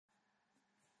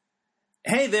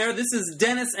Hey there, this is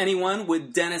Dennis Anyone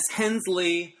with Dennis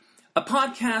Hensley, a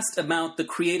podcast about the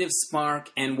creative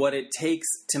spark and what it takes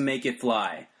to make it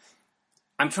fly.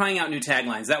 I'm trying out new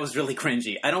taglines. That was really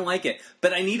cringy. I don't like it.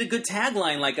 But I need a good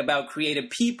tagline like about creative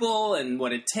people and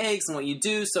what it takes and what you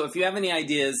do. So if you have any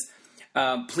ideas,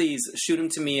 please shoot them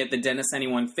to me at the Dennis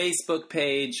Anyone Facebook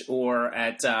page or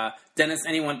at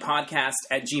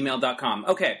DennisAnyonePodcast@gmail.com.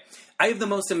 Okay. I have the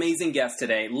most amazing guest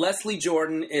today. Leslie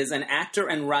Jordan is an actor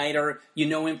and writer. You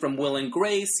know him from Will and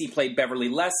Grace. He played Beverly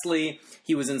Leslie.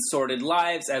 He was in Sordid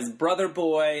Lives as Brother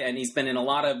Boy, and he's been in a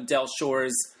lot of Del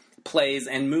Shore's plays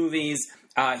and movies.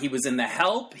 He was in The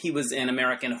Help. He was in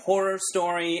American Horror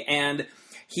Story, and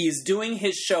he's doing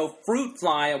his show Fruit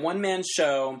Fly, a one-man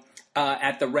show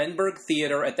at the Renberg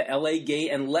Theater at the LA Gay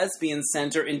and Lesbian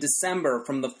Center in December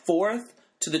from the 4th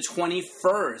to the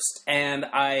 21st, and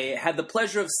I had the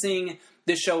pleasure of seeing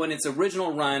this show in its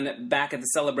original run back at the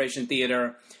Celebration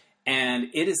Theater, and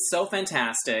it is so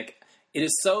fantastic. It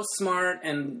is so smart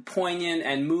and poignant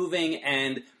and moving,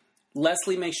 and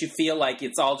Leslie makes you feel like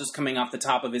it's all just coming off the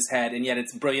top of his head, and yet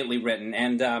it's brilliantly written.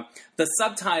 And the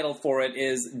subtitle for it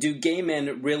is, Do Gay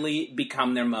Men Really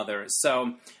Become Their Mothers?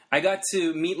 So I got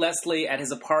to meet Leslie at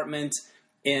his apartment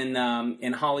in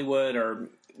Hollywood or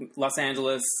Los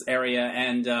Angeles area,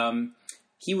 and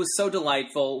he was so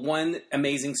delightful. One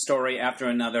amazing story after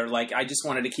another. Like, I just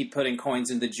wanted to keep putting coins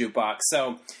in the jukebox.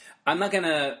 So I'm not going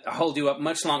to hold you up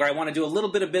much longer. I want to do a little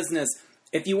bit of business.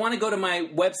 If you want to go to my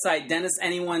website,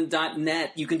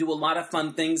 DennisAnyone.net, you can do a lot of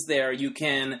fun things there. You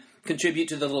can contribute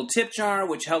to the little tip jar,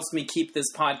 which helps me keep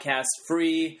this podcast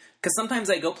free. Because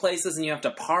sometimes I go places and you have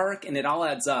to park, and it all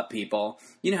adds up, people.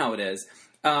 You know how it is.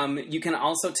 You can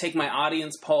also take my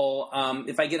audience poll.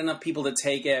 If I get enough people to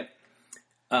take it,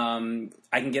 I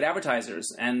can get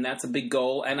advertisers, and that's a big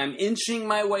goal, and I'm inching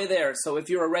my way there. So if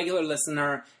you're a regular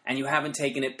listener and you haven't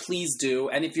taken it, please do.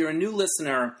 And if you're a new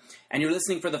listener and you're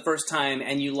listening for the first time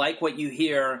and you like what you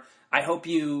hear, I hope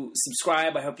you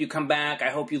subscribe. I hope you come back.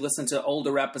 I hope you listen to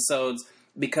older episodes,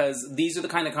 because these are the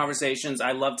kind of conversations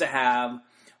I love to have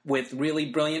with really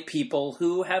brilliant people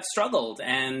who have struggled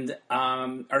and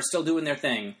are still doing their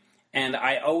thing. And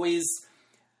I always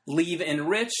leave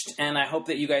enriched, and I hope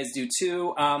that you guys do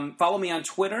too. Follow me on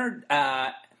Twitter,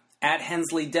 at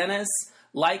Hensley Dennis.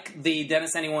 Like the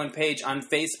Dennis Anyone page on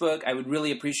Facebook. I would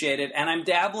really appreciate it. And I'm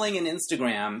dabbling in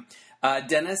Instagram,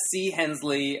 Dennis C.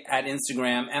 Hensley at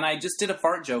Instagram. And I just did a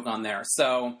fart joke on there.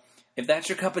 So if that's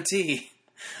your cup of tea,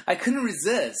 I couldn't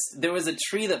resist. There was a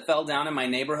tree that fell down in my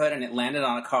neighborhood and it landed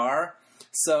on a car.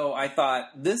 So I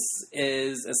thought, this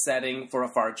is a setting for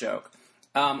a fart joke.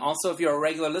 Also, if you're a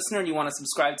regular listener and you want to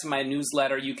subscribe to my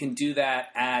newsletter, you can do that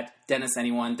at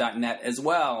DennisAnyone.net as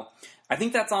well. I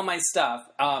think that's all my stuff.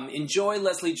 Enjoy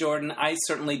Leslie Jordan. I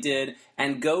certainly did.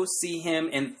 And go see him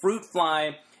in Fruit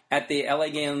Fly at the LA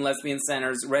Gay and Lesbian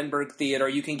Center's Renberg Theater.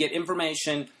 You can get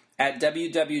information at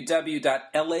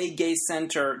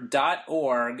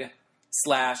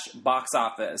www.lagaycenter.org/box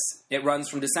office. It runs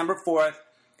from December 4th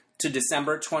to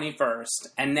December 21st.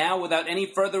 And now, without any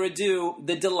further ado,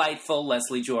 the delightful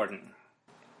Leslie Jordan.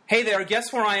 Hey there,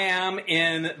 guess where I am?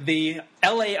 In the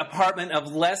LA apartment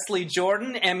of Leslie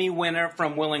Jordan, Emmy winner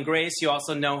from Will and Grace. You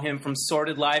also know him from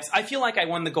Sordid Lives. I feel like I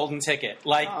won the golden ticket.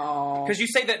 Like, because you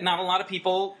say that not a lot of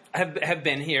people have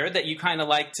been here, that you kind of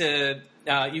like to,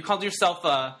 you called yourself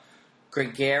a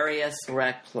gregarious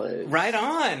recluse. Right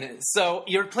on. So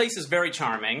your place is very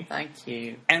charming. Thank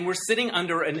you. And we're sitting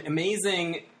under an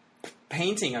amazing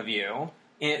painting of you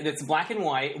that's black and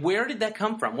white. Where did that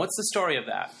come from? What's the story of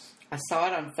that? I saw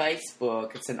it on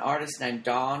Facebook. It's an artist named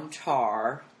Dawn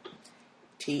Tarr,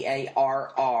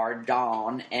 Tarr,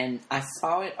 Dawn, and I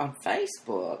saw it on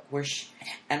Facebook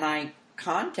and I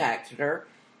contacted her,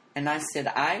 and I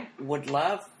said, I would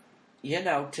love,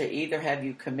 to either have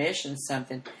you commission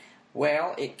something.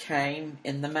 Well, it came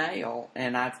in the mail,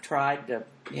 and I've tried to,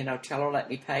 tell her, let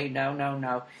me pay.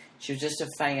 No. She was just a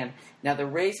fan. Now, the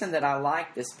reason that I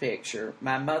like this picture,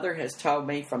 my mother has told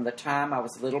me from the time I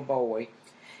was a little boy,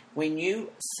 when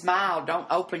you smile, don't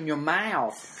open your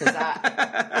mouth. Because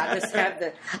I just have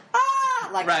the,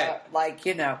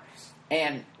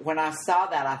 And when I saw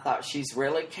that, I thought, she's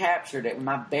really captured it with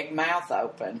my big mouth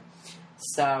open.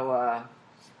 So,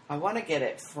 I want to get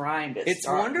it framed. It's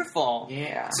wonderful.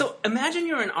 Yeah. So imagine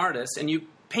you're an artist and you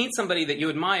paint somebody that you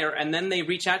admire, and then they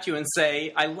reach out to you and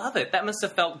say, I love it. That must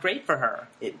have felt great for her.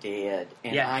 It did.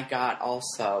 And yeah. I got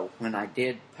also, when I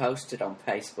did post it on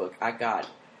Facebook,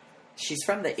 she's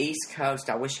from the East Coast.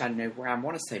 I wish I knew where. I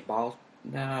want to say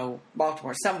Baltimore,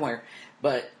 somewhere.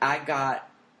 But I got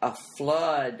a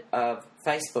flood of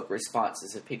Facebook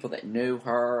responses of people that knew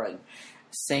her, and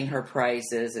sing her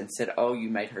praises and said, "Oh, you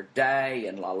made her day,"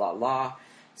 and la la la.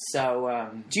 So,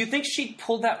 do you think she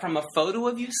pulled that from a photo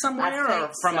of you somewhere, or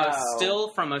from a still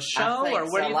from a show, or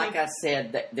where do you like think? I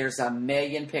said, there's a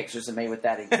million pictures of me with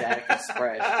that exact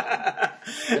expression.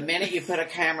 The minute you put a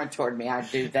camera toward me, I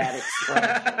do that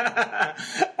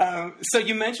expression. So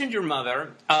you mentioned your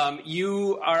mother.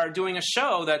 You are doing a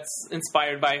show that's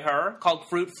inspired by her called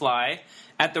Fruit Fly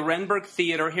at the Renberg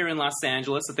Theater here in Los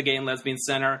Angeles at the Gay and Lesbian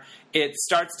Center. It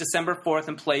starts December 4th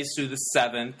and plays through the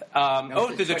 7th.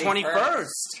 Through the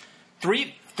 21st.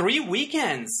 Three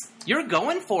weekends. You're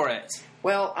going for it.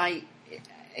 Well,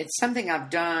 it's something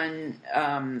I've done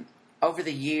over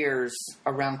the years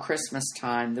around Christmas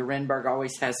time. The Renberg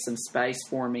always has some space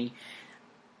for me.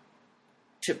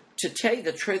 To tell you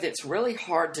the truth, it's really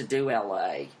hard to do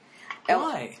L.A.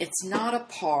 Why? It's not a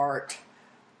part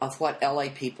of what L.A.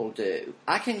 people do.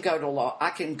 I can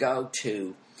go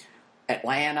to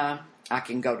Atlanta. I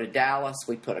can go to Dallas.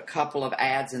 We put a couple of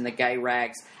ads in the Gay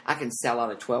Rags. I can sell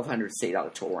out a 1,200-seat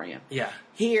auditorium. Yeah.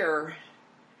 Here,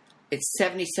 it's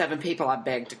 77 people I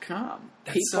beg to come.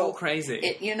 That's so crazy.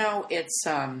 It's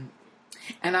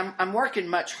and I'm working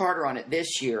much harder on it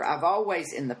this year. I've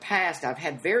always, in the past, I've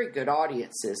had very good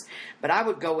audiences, but I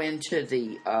would go into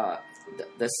the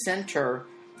center.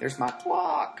 There's my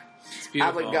clock. I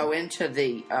would go into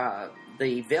the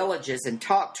villages and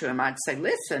talk to them. I'd say,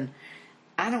 "Listen,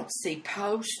 I don't see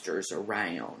posters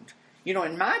around.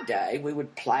 In my day, we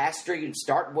would plaster. You'd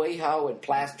start WeHo and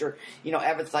plaster,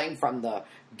 everything from the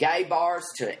gay bars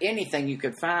to anything you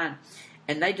could find."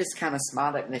 And they just kind of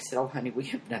smiled at me and they said, "Oh, honey, we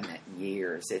haven't done that in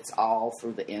years. It's all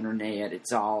through the internet.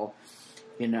 It's all,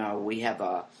 we have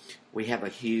a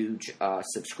huge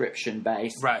subscription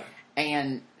base." Right.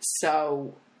 And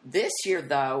so this year,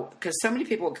 though, because so many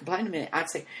people would complain to me,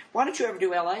 I'd say, "Why don't you ever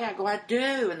do L.A.?" I go, "I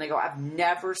do." And they go, "I've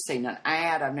never seen an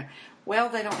ad." Well,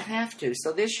 they don't have to.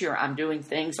 So this year I'm doing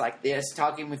things like this,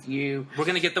 talking with you. We're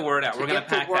going to get the word out. We're going to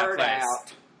pack that place.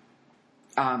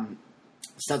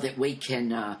 So that we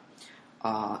can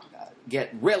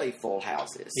get really full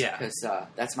houses. Yeah. Because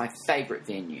that's my favorite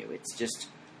venue. It's just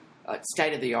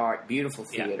state-of-the-art, beautiful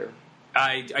theater. Yeah.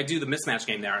 I do the mismatch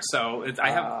game there. So I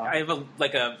have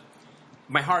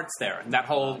my heart's there. That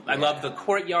whole, I love the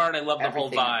courtyard. I love the whole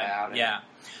vibe. About it. Yeah.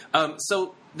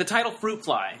 So the title Fruit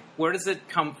Fly, where does it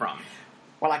come from?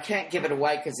 Well, I can't give it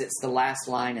away because it's the last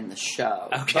line in the show.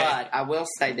 Okay. But I will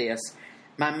say this.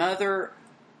 My mother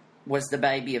was the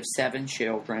baby of 7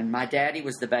 children. My daddy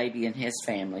was the baby in his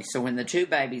family. So when the 2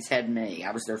 babies had me,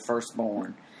 I was their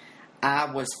firstborn,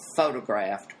 I was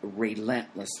photographed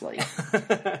relentlessly.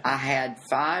 I had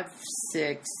 5,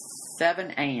 6,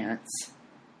 7 aunts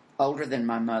older than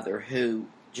my mother who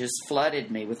just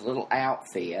flooded me with little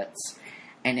outfits.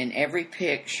 And in every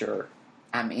picture,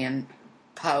 I'm in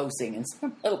posing in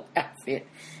some little outfit.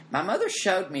 My mother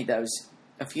showed me those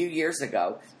a few years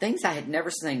ago, things I had never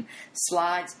seen,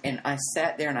 slides, and I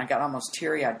sat there and I got almost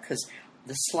teary-eyed because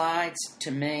the slides to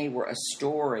me were a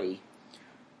story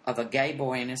of a gay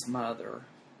boy and his mother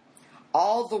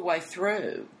all the way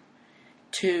through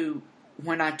to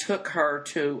when I took her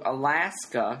to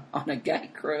Alaska on a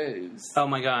gay cruise. Oh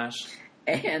my gosh.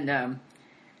 And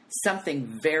something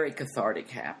very cathartic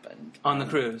happened. On the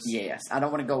cruise? Yes. I don't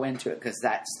want to go into it because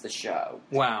that's the show.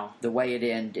 Wow. The way it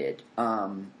ended.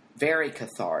 Very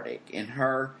cathartic. In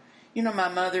her, my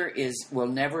mother will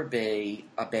never be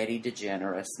a Betty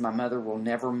DeGeneres. My mother will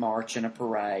never march in a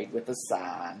parade with a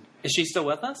sign. Is she still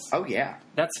with us? Oh, yeah.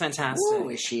 That's fantastic. Ooh,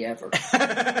 is she ever.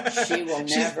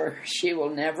 She will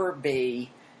never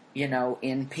be,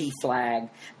 in P-Flag.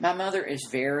 My mother is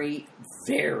very,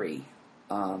 very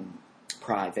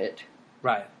private.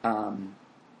 Right. I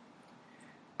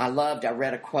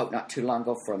read a quote not too long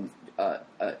ago from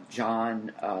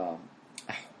John,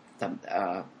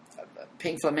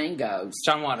 Pink Flamingos.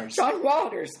 John Waters. John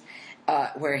Waters.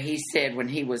 Where he said when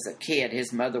he was a kid,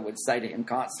 his mother would say to him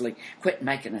constantly, "Quit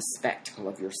making a spectacle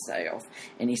of yourself."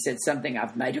 And he said something,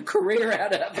 "I've made a career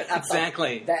out of it."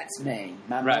 Exactly. That's me.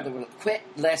 My mother would, "Quit,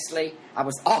 Leslie. I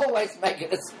was always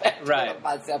making a spectacle of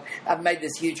myself. I've made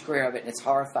this huge career of it." And it's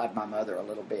horrified my mother a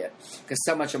little bit because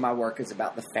so much of my work is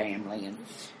about the family. And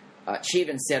she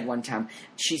even said one time,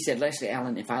 she said, "Leslie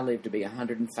Allen, if I live to be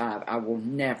 105, I will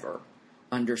never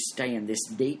understand this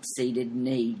deep-seated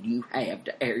need you have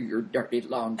to air your dirty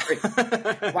laundry.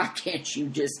 Why can't you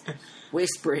just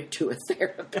whisper it to a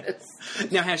therapist?"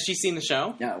 Now, has she seen the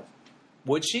show? No.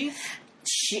 Would she?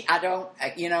 She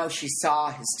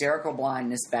saw Hysterical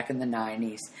Blindness back in the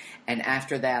 90s, and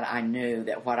after that I knew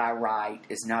that what I write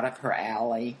is not up her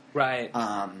alley. Right.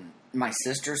 my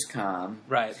sisters come.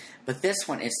 Right. But this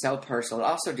one is so personal. It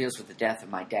also deals with the death of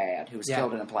my dad, who was Yeah.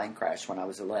 killed in a plane crash when I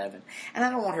was 11. And I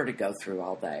don't want her to go through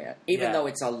all that, even Yeah. though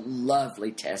it's a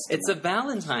lovely testament. It's a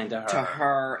Valentine to her. To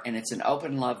her, and it's an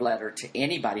open love letter to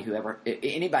anybody who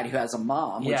has a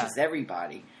mom, which Yeah. is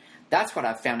everybody. That's what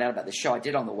I found out about the show. I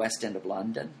did on the West End of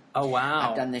London. Oh,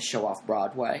 wow. I've done this show off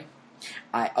Broadway.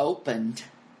 I opened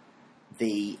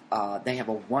they have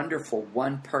a wonderful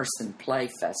one-person play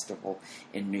festival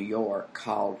in New York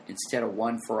called, instead of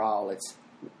One for All, it's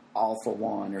All for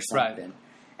One or something. Right.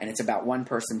 And it's about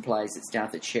one-person plays. It's down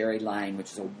at the Cherry Lane,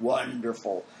 which is a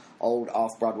wonderful old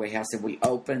off-Broadway house. And we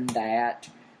opened that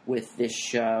with this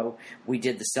show. We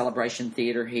did the Celebration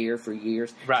Theater here for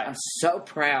years. Right. I'm so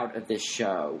proud of this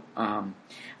show.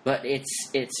 But it's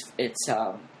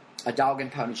a dog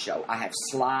and pony show. I have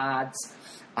slides.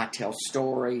 I tell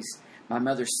stories. My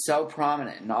mother's so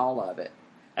prominent in all of it.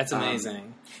 That's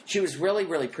amazing. She was really,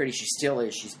 really pretty. She still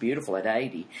is. She's beautiful at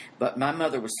 80. But my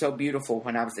mother was so beautiful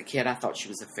when I was a kid, I thought she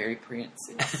was a fairy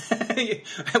princess.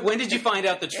 When did you find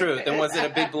out the truth? And was it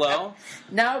a big blow?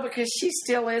 No, because she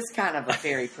still is kind of a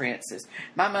fairy princess.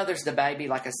 My mother's the baby,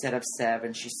 like I said, of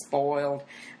 7. She's spoiled,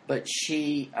 but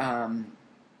she's an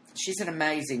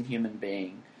amazing human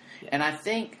being. Yeah. And I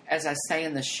think, as I say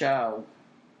in the show,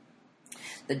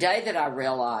 the day that I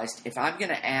realized, if I'm going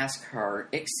to ask her,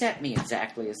 accept me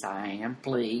exactly as I am,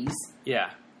 please.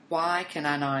 Yeah. Why can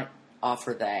I not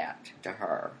offer that to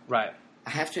her? Right.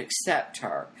 I have to accept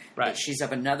her. Right. That she's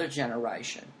of another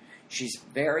generation. She's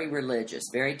very religious,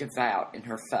 very devout in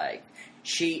her faith.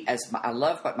 I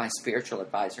love what my spiritual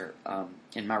advisor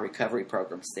in my recovery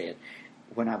program said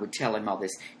when I would tell him all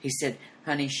this. He said,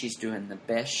 honey, she's doing the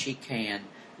best she can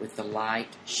with the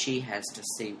light she has to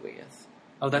see with.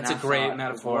 Oh, that's a great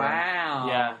metaphor. Wow.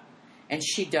 Yeah. And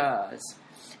she does.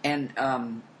 And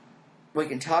we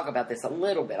can talk about this a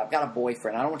little bit. I've got a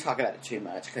boyfriend. I don't want to talk about it too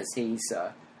much because he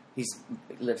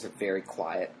lives a very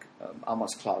quiet,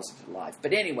 almost closeted life.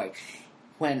 But anyway,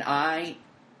 when I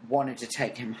wanted to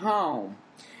take him home,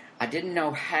 I didn't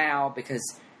know how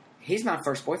because he's my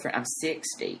first boyfriend. I'm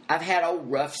 60. I've had old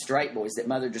rough straight boys that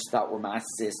mother just thought were my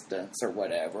assistants or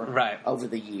whatever over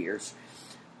the years.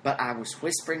 But I was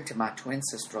whispering to my twin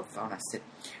sister on the phone. I said,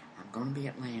 I'm going to be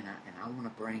in Atlanta, and I want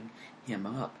to bring him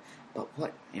up. But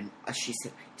what? And she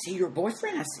said, is he your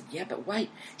boyfriend? I said, yeah, but wait.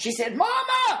 She said,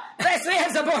 Mama, Leslie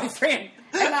has a boyfriend.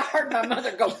 And I heard my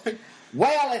mother go,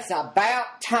 well, it's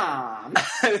about time.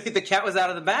 The cat was out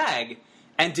of the bag.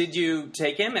 And did you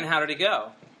take him, and how did it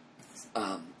go?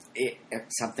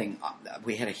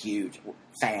 We had a huge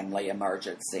family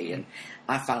emergency, and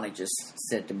I finally just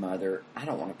said to Mother, I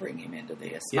don't want to bring him into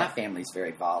this. Yeah. My family's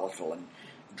very volatile and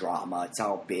drama. It's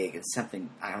all big. It's something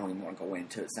I don't even want to go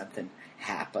into. Something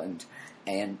happened,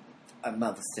 and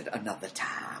Mother said, another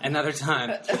time. Another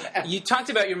time. You talked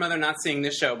about your mother not seeing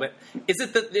this show, but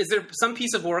is there some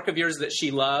piece of work of yours that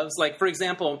she loves? Like, for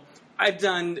example, I've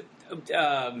done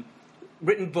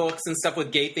written books and stuff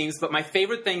with gay themes, but my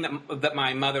favorite thing that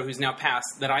my mother, who's now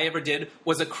passed, that I ever did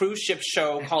was a cruise ship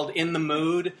show called In the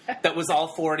Mood that was all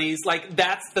 40s. Like,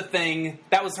 that's the thing.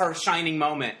 That was her shining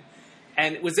moment.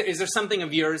 And is there something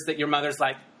of yours that your mother's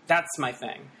like, that's my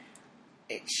thing?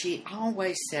 She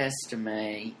always says to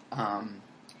me,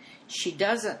 she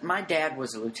doesn't... My dad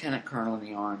was a lieutenant colonel in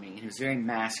the Army, and he was a very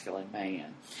masculine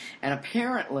man. And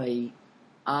apparently,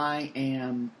 I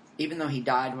am... Even though he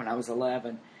died when I was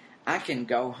 11... I can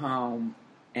go home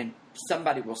and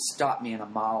somebody will stop me in a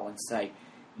mall and say,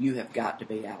 you have got to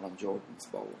be Alan Jordan's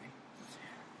boy.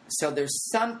 So there's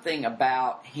something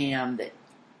about him that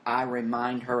I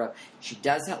remind her of. She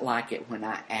doesn't like it when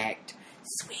I act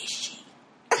swishy.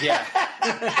 Yeah.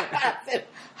 I said,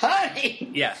 honey.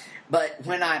 Yeah. But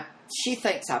when she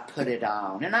thinks I put it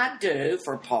on, and I do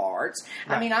for parts.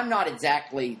 Right. I mean, I'm not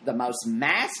exactly the most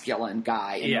masculine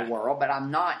guy in the world, but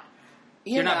I'm not...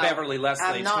 You're not Beverly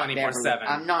Leslie 24/7.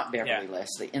 I'm not Beverly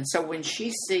Leslie. And so when she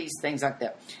sees things like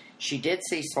that, she did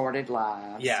see Sordid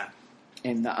Lives. Yeah.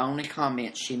 And the only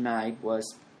comment she made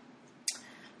was,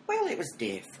 well, it was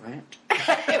different.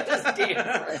 It was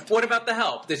different. What about The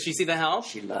Help? Did she see The Help?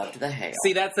 She loved The Help.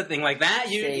 See, that's the thing. Like that,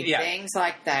 things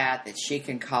like that she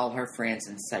can call her friends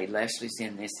and say, Leslie's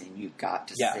in this and you've got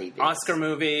to see this. Oscar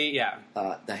movie,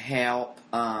 The Help.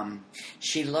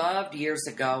 She loved, years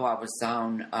ago, I was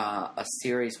on a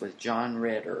series with John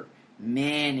Ritter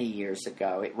many years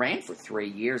ago. It ran for 3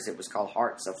 years. It was called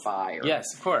Hearts of Fire. Yes,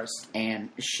 of course. And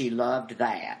she loved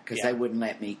that because they wouldn't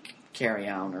let me carry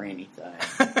on or anything.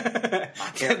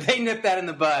 They nip that in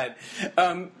the bud.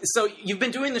 So you've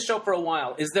been doing the show for a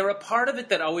while. Is there a part of it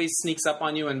that always sneaks up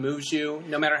on you and moves you,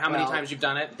 no matter how many times you've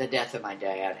done it? The death of my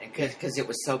dad, because it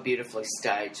was so beautifully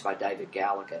staged by David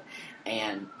Gallagher.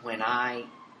 And when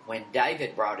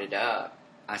David brought it up,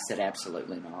 I said,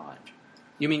 absolutely not.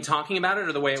 You mean talking about it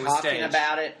or the way it was staged? Talking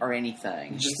about it or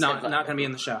anything. Just not going to be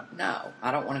in the show? No,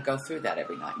 I don't want to go through that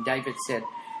every night. And David said,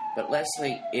 but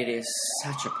Leslie, it is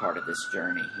such a part of this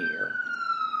journey here.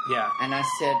 Yeah. And I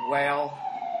said, well,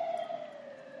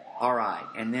 all right.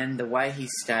 And then the way he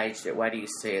staged it, wait till you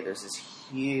see it, there's this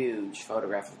huge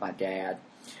photograph of my dad.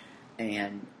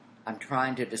 And I'm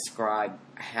trying to describe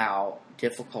how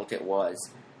difficult it was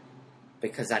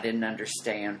because I didn't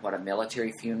understand what a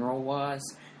military funeral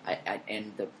was.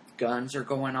 And the guns are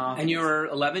going off. And you were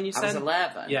 11, you said? I was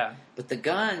 11. Yeah. But the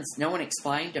guns, no one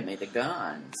explained to me the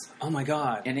guns. Oh, my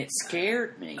God. And it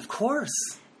scared me. Of course.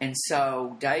 And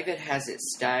so David has it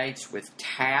staged with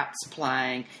taps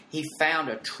playing. He found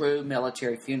a true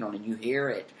military funeral, and you hear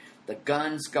it. The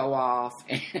guns go off,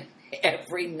 and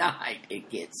every night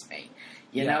it gets me.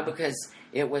 You know, because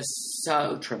it was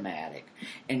so traumatic.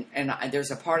 And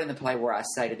there's a part in the play where I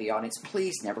say to the audience,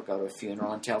 please never go to a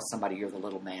funeral and tell somebody you're the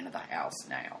little man of the house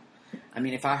now. I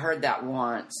mean, if I heard that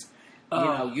once, you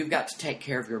know, you've got to take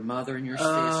care of your mother and your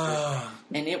sister.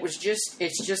 And it's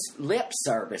just lip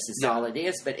service is all it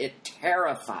is, but it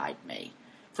terrified me.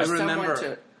 For someone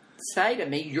to say to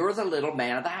me, you're the little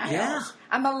man of the house. Yeah.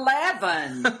 I'm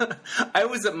 11. I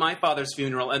was at my father's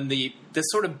funeral, and the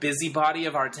sort of busybody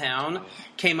of our town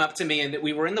came up to me, and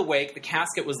we were in the wake. The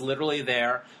casket was literally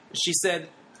there. She said,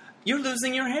 you're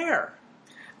losing your hair.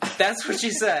 That's what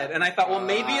she said. And I thought, well,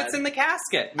 maybe it's in the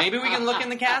casket. Maybe we can look in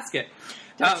the casket.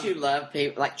 Don't you love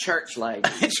people like church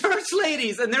ladies? Church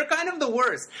ladies, and they're kind of the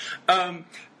worst.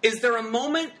 Is there a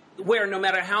moment where no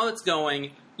matter how it's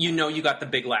going, you know you got the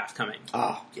big laugh coming?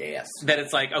 Oh, yes. That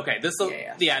it's like, okay, this'll,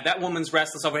 yeah, that woman's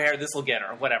restless over here, this'll get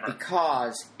her, whatever.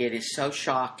 Because it is so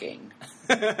shocking.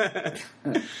 It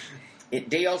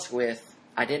deals with,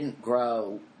 I didn't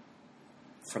grow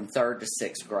from 3rd to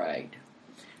 6th grade.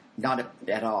 Not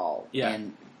at all. Yeah.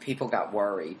 And people got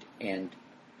worried. And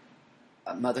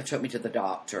mother took me to the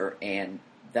doctor, and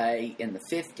they, in the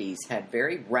 50s, had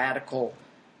very radical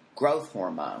growth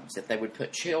hormones that they would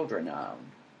put children on.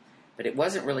 But it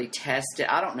wasn't really tested.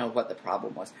 I don't know what the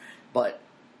problem was. But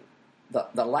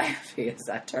the laugh is,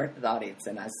 I turn to the audience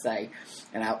and I say,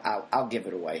 and I'll give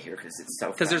it away here because it's so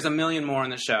funny. Because there's a million more in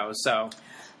the show, so...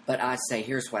 But I say,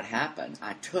 here's what happened.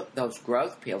 I took those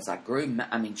growth pills.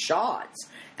 Shots.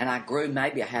 And I grew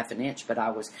maybe a half an inch. But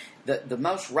I was, the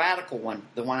most radical one,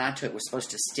 the one I took was supposed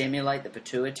to stimulate the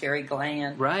pituitary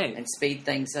gland. Right. And speed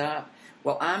things up.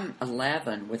 Well, I'm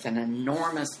 11 with an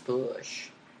enormous bush.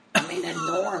 I mean,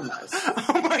 enormous.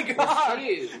 Oh, my God.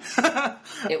 It was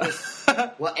huge. It was,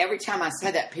 well, every time I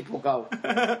say that, people go...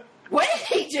 What did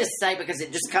he just say? Because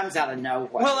it just comes out of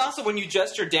nowhere. Well, also, when you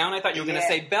gesture down, I thought you were going to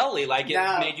say belly, like it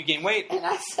made you gain weight. And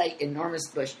I say enormous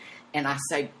bush. And I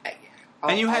say...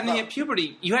 and you hadn't hit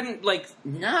puberty. You hadn't, like...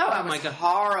 No, I was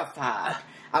horrified.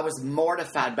 I was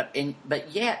mortified. But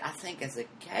yet, I think as a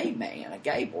gay man, a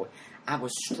gay boy, I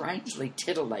was strangely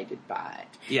titillated by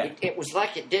it. Yeah. It was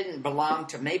like it didn't belong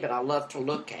to me, but I love to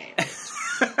look at it.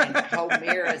 And hold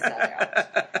mirrors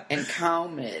out. And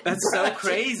comb it. That's so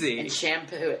crazy. And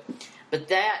shampoo it. But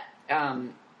that...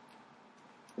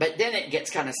 but then it gets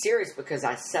kind of serious because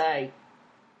I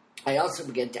also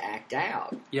begin to act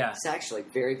out. Yeah. It's actually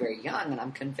very, very young, and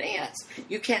I'm convinced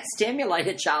you can't stimulate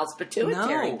a child's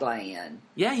pituitary gland.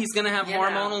 Yeah, he's going to have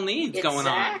hormonal needs going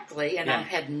on. Exactly, and I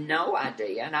had no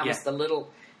idea, and I was the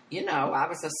little, I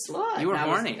was a slut. You were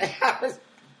horny.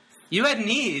 You had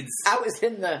needs. I was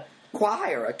in the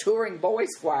choir, a touring boys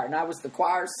choir, and I was the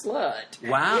choir slut.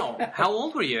 Wow. How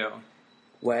old were you?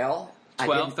 Well,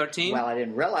 12, 13? Well, I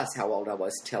didn't realize how old I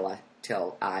was till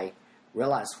I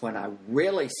realized when I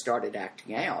really started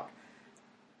acting out.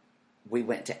 We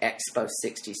went to Expo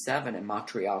 67 in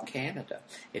Montreal, Canada.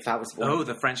 If I was born,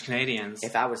 the French Canadians.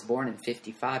 If I was born in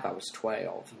 55, I was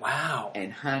 12. Wow.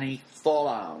 And honey, full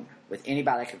on with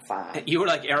anybody I could find. You were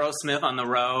like Aerosmith on the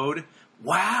road.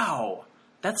 Wow.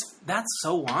 That's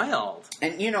so wild.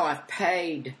 And I've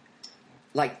paid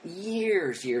like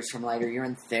years from later. You're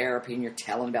in therapy and you're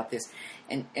telling about this,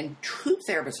 and true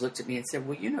therapists looked at me and said,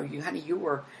 "Well, honey, you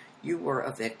were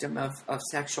a victim of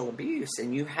sexual abuse,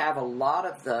 and you have a lot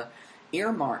of the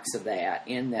earmarks of that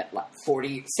in that, like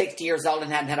 40, 60 years old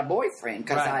and hadn't had a boyfriend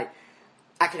because I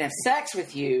can have sex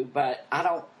with you, but I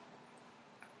don't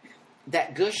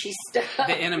that gushy stuff,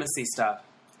 the intimacy stuff."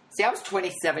 See, I was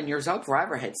 27 years old before I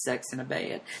ever had sex in a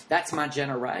bed. That's my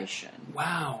generation.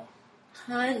 Wow.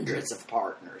 Hundreds of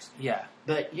partners. Yeah.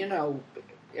 But,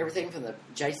 everything from the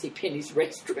JCPenney's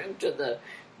restroom to the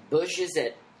bushes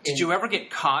at... Did you ever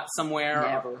get caught somewhere?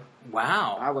 Never.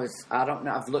 Wow. I don't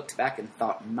know. I've looked back and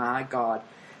thought, my God,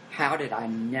 how did I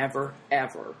never,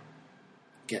 ever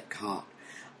get caught?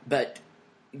 But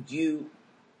you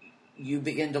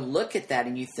begin to look at that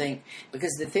and you think,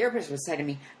 because the therapist would say to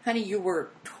me, honey, you were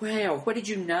 12. What did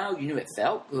you know? You knew it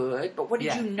felt good, but what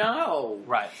did you know?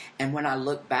 Right. And when I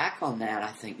look back on that,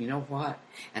 I think, you know what?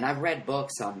 And I've read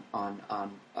books on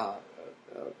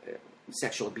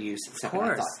sexual abuse and stuff. Of course.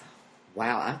 And I thought,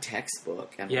 wow, I'm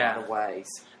textbook in a lot of ways.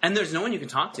 And there's no one you can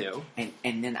talk to.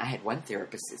 And then I had one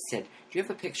therapist that said, do you have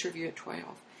a picture of you at 12?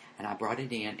 And I brought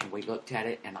it in, and we looked at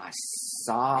it, and I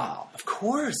saw. Of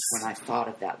course. When I thought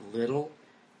of that little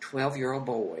 12-year-old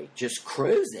boy just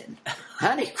cruising.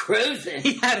 Honey, cruising.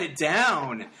 He had it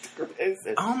down.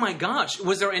 Cruising. Oh, my gosh.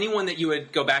 Was there anyone that you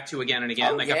would go back to again and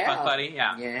again? A fuck buddy?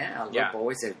 Yeah. Yeah. Little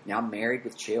boys that now married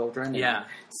with children. And I've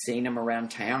seen them around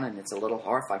town, and it's a little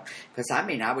horrifying. Because,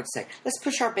 I would say, let's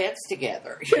push our beds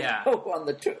together. On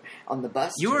the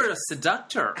bus. You were a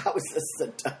seductor.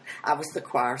 I was the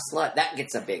choir slut. That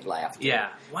gets a big laugh, too. Yeah.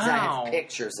 Wow. I have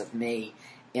pictures of me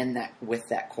with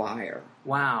that choir.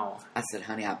 Wow. I said,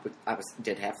 honey, I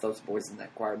did half those boys in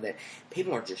that choir. That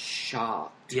people are just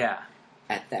shocked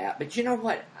at that. But you know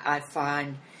what I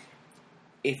find?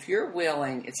 If you're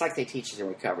willing, it's like they teach us in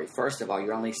recovery. First of all,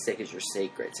 you're only as sick as your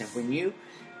secrets. And when you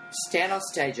stand on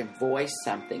stage and voice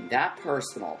something that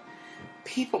personal,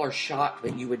 people are shocked,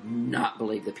 but you would not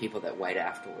believe the people that wait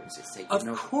afterwards and say, of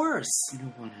course. You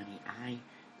know what, honey,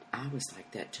 I was like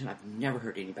that, too. I've never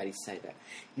heard anybody say that.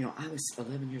 I was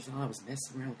 11 years old. I was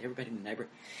messing around with everybody in the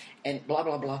neighborhood. And blah,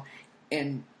 blah, blah.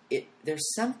 And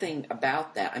there's something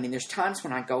about that. There's times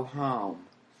when I go home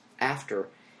after,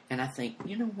 and I think,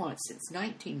 you know what? Since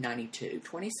 1992,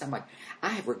 20-some, I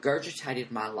have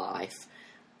regurgitated my life.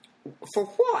 For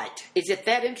what? Is it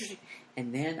that interesting?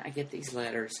 And then I get these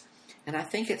letters, and I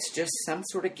think it's just some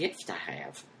sort of gift I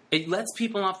have. It lets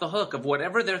people off the hook of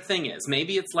whatever their thing is.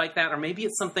 Maybe it's like that, or maybe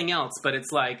it's something else. But it's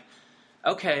like,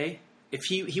 okay, if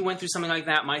he went through something like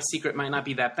that, my secret might not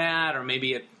be that bad, or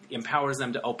maybe it empowers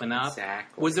them to open up.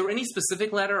 Exactly. Was there any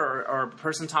specific letter or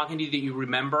person talking to you that you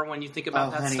remember when you think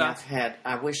about that honey, stuff?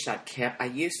 I wish I'd kept. I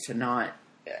used to not.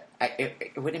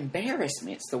 It would embarrass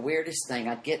me. It's the weirdest thing.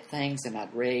 I'd get things and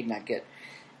I'd read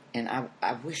and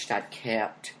I wished I'd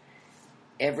kept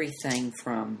everything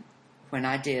from when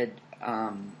I did.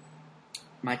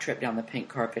 My trip down the pink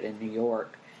carpet in New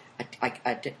York,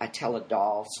 I tell a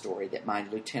doll story that my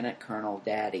lieutenant colonel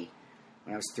daddy,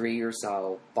 when I was 3 years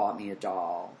old, bought me a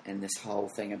doll, and this whole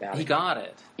thing about He got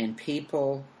it. And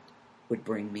people would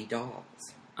bring me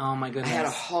dolls. Oh, my goodness. I had a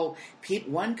whole...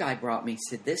 One guy brought me,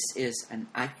 said,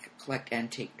 I collect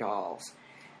antique dolls,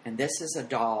 and this is a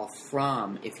doll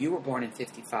from, if you were born in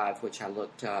 55, which I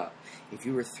looked up, if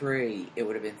you were 3, it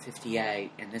would have been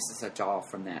 58, and this is a doll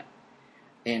from that.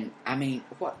 And,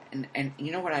 what... And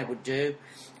you know what I would do?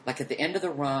 Like, at the end of the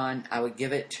run, I would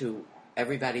give it to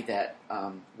everybody that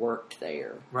worked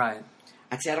there. Right.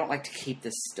 I'd say, I don't like to keep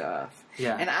this stuff.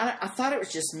 Yeah. And I thought it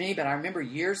was just me, but I remember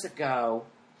years ago,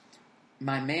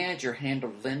 my manager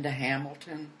handled Linda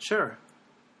Hamilton. Sure.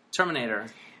 Terminator.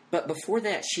 But before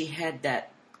that, she had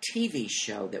that TV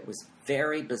show that was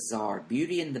very bizarre,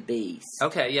 Beauty and the Beast.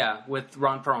 Okay, yeah, with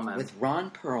Ron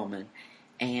Perlman.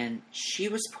 And she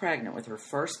was pregnant with her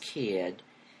first kid,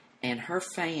 and her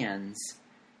fans...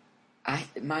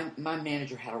 My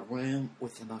manager had a room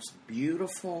with the most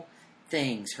beautiful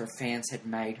things her fans had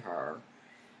made her.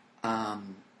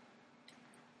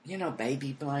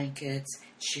 Baby blankets.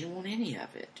 She didn't want any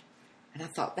of it. And I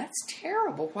thought, that's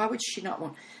terrible. Why would she not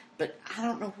want... But I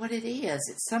don't know what it is.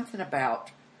 It's something about...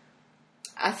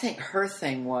 I think her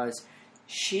thing was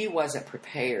she wasn't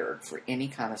prepared for any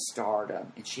kind of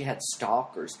stardom. And she had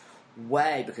stalkers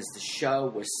because the show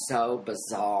was so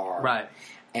bizarre. Right.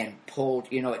 And pulled,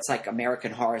 it's like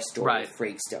American Horror Story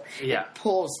freak stuff. Yeah. It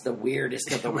pulls the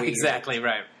weirdest of the weird. Exactly,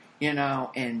 right. And I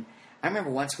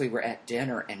remember once we were at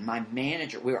dinner and my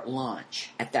manager, we were at lunch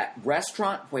at that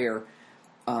restaurant where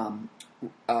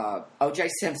O.J.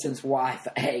 Simpson's wife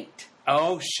ate.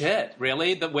 Oh, shit.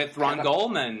 Really? With Ron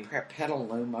Goldman?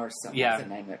 Petaluma or something. Yeah. What's the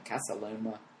name of it?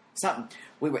 Casaluma. Something.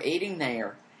 We were eating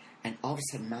there, and all of a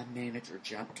sudden my manager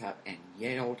jumped up and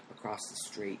yelled across the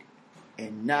street,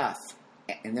 enough.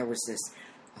 And there was this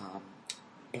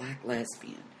black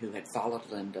lesbian who had followed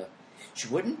Linda. She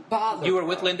wouldn't bother You were her.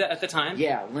 with Linda at the time?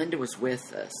 Yeah, Linda was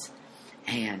with us.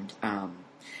 And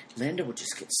Linda would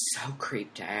just get so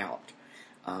creeped out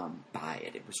by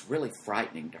it. It was really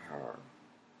frightening to her.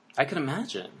 I can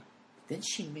imagine. Then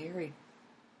she married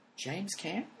James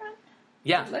Cameron?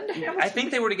 Yeah, Linda Hamilton. I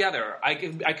think they were together. I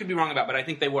could be wrong about, but I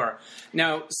think they were.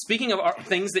 Now, speaking of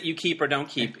things that you keep or don't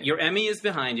keep, your Emmy is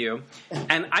behind you,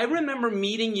 and I remember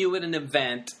meeting you at an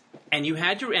event, and you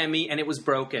had your Emmy, and it was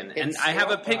broken. And I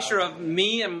have a picture of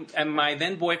me and my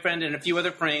then boyfriend and a few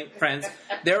other friends.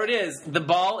 There it is. The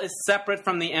ball is separate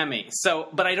from the Emmy. So,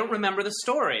 but I don't remember the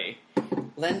story.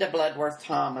 Linda Bloodworth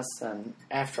Thomason,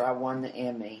 after I won the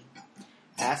Emmy,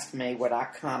 asked me would I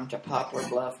come to Poplar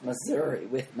Bluff, Missouri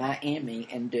with my Emmy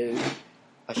and do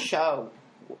a show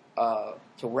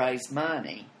to raise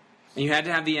money. And you had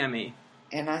to have the Emmy.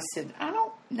 And I said, I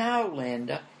don't know,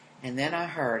 Linda. And then I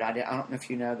heard, I don't know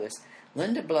if you know this,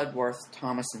 Linda Bloodworth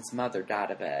Thomason's mother died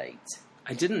of AIDS.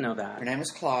 I didn't know that. Her name was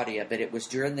Claudia, but it was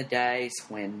during the days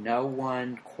when no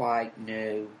one quite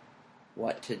knew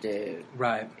what to do.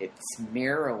 Right. It's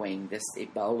mirroring this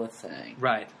Ebola thing.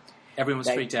 Right. Everyone was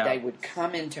freaked out. They would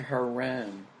come into her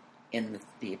room in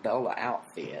the Ebola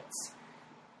outfits,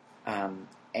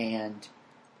 and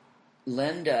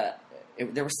Linda,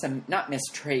 there was some, not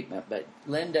mistreatment, but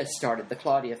Linda started the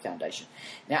Claudia Foundation.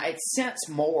 Now, it's since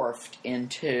morphed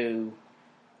into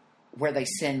where they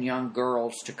send young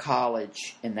girls to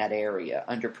college in that area,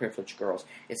 underprivileged girls.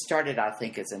 It started, I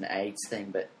think, as an AIDS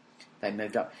thing, but they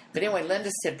moved on. But anyway,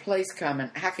 Linda said, please come,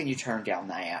 and how can you turn down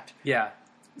that? Yeah.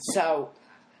 So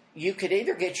you could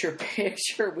either get your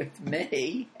picture with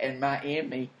me and my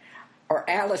Emmy or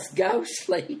Alice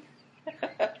Ghostley,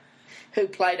 who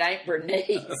played Aunt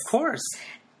Bernice. Of course.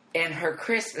 In her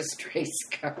Christmas tree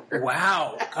skirt.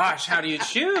 Wow. Gosh, how do you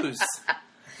choose?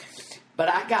 But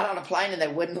I got on a plane and they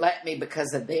wouldn't let me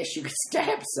because of this. You could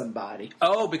stab somebody.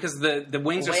 Oh, because the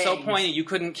wings are so pointy, you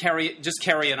couldn't carry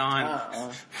it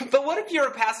on. But what if you're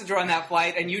a passenger on that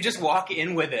flight and you just walk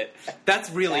in with it? That's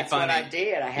really funny. That's what I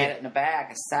did. I had it in the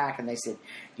bag, a sack, and they said,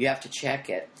 you have to check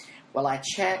it. Well, I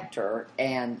checked her,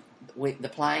 and the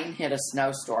plane hit a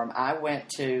snowstorm. I went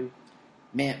to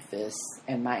Memphis,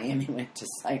 and my Emmy went to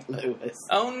St. Louis.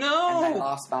 Oh, no. And they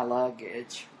lost my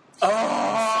luggage.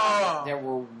 Oh! There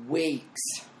were weeks.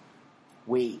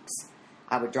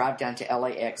 I would drive down to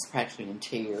LAX practically in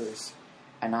tears,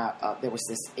 and there was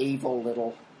this evil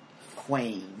little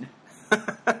queen.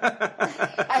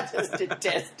 I just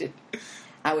detested.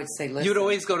 I would say, listen. You'd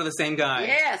always go to the same guy.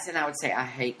 Yes, and I would say, I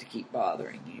hate to keep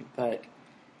bothering you, but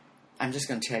I'm just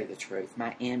going to tell you the truth.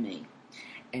 My Emmy,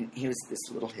 and he was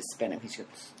this little Hispanic. He said,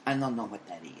 I don't know what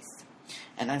that is.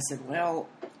 And I said, well,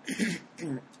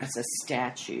 it's a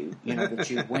statue, that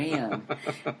you win.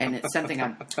 And it's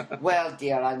something well,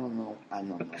 dear, I don't know.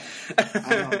 And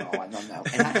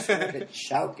I started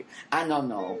shouting, I don't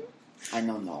know.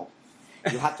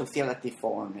 You have to feel it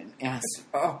before me. And I said,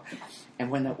 oh.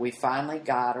 And when we finally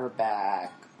got her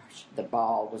back, the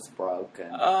ball was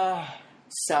broken.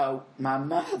 So my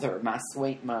mother, my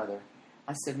sweet mother,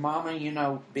 I said,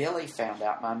 Mama, Billy found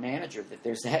out, my manager, that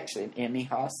there's actually an Emmy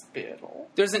hospital.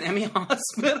 There's an Emmy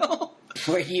hospital?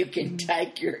 Where you can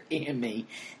take your Emmy.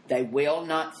 They will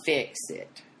not fix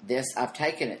it. I've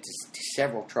taken it to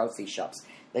several trophy shops.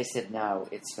 They said, no,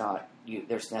 it's not.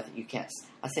 There's nothing. You can't.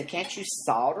 I said, can't you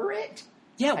solder it?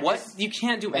 Yeah, what? You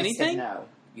can't do anything? Said, no,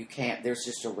 you can't. There's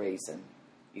just a reason.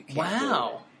 You can't Wow.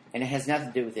 do it. And it has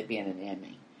nothing to do with it being an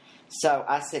Emmy. So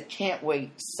I said, can't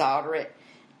we solder it?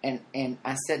 And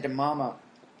I said to Mama,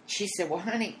 she said, well,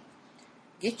 honey,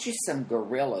 get you some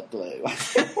Gorilla Glue. I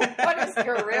said, what is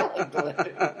Gorilla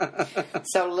Glue?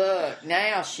 So look,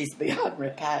 now she's beyond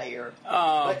repair.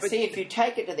 But see, if you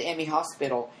take it to the Emmy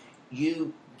hospital,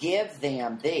 you give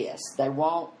them this. They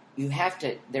won't, you have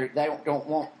to, they don't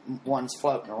want ones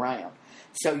floating around.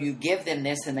 So you give them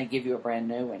this and they give you a brand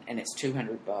new one, and it's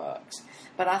 $200.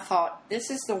 But I thought, this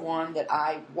is the one that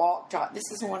I walked on. This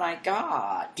is the one I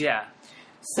got. Yeah.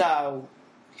 So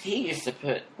he used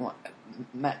to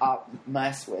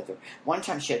mess with her. One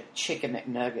time she had chicken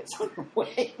McNuggets on her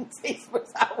wings. He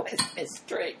was always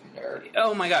mistreating her.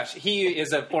 Oh my gosh, he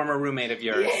is a former roommate of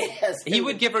yours. Yes. He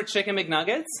would give her chicken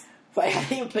McNuggets? Well,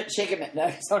 he would put chicken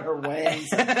McNuggets on her wings.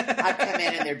 I'd come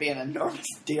in and there'd be an enormous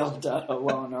dildo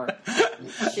on her.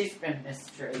 She's been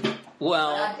mistreated.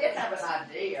 Well, but I did have an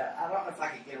idea. I don't know if I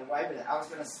could get away with it. I was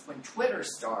going to, when Twitter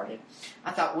started,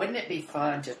 I thought, wouldn't it be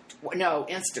fun to,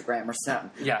 Instagram or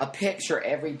something, a picture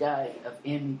every day of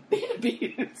Emmy being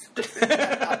abused.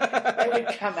 They would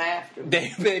come after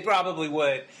me. They probably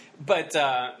would. But,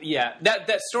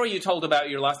 that story you told about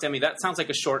your lost Emmy, that sounds like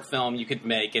a short film you could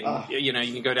make, and, you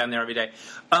can go down there every day.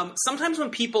 Sometimes when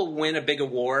people win a big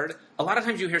award, a lot of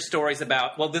times you hear stories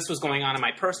about, well, this was going on in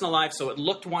my personal life, so it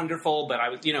looked wonderful, but I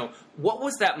was, what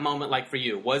was that moment like for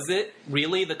you? Was it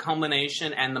really the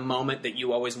culmination and the moment that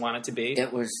you always wanted to be?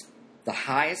 It was the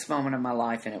highest moment of my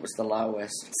life, and it was the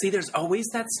lowest. See, there's always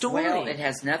that story. Well, it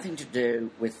has nothing to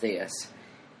do with this.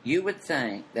 You would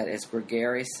think that as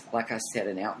gregarious, like I said,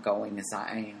 and outgoing as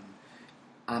I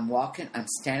am, I'm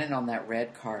standing on that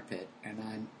red carpet,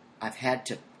 and I've had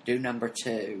to do number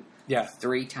 2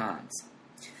 3 times.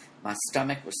 My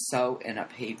stomach was so in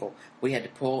upheaval. We had to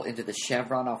pull into the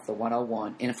Chevron off the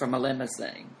 101 in from a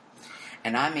limousine.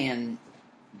 And I'm in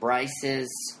braces,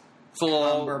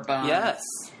 cummerbunds. Yes.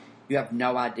 You have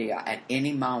no idea. At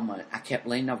any moment, I kept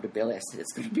leaning over to Billy. I said,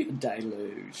 it's going to be a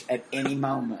deluge at any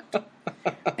moment.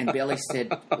 And Billy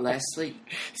said, Leslie,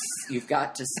 you've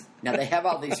got to... Now, they have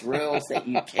all these rules that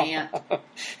you can't...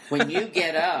 When you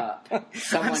get up,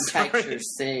 someone takes your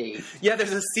seat. Yeah,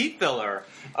 there's a seat filler.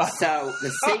 So the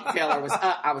seat filler was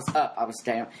up. I was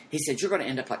down. He said, you're going to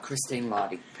end up like Christine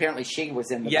Lottie. Apparently, she was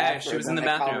in the bathroom. Yeah, she was in the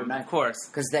bathroom, of course.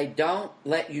 Because they don't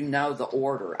let you know the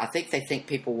order. I think they think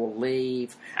people will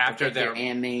leave after their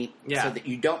Emmy, so that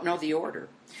you don't know the order.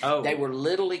 Oh. They will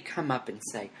literally come up and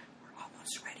say, we're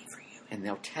almost ready for you. And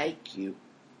they'll take you.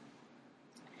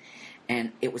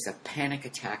 And it was a panic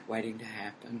attack waiting to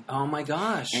happen. Oh, my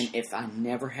gosh. And if I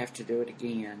never have to do it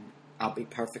again, I'll be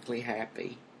perfectly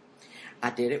happy. I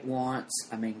did it once.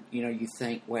 I mean, you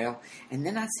think, well... And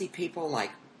then I see people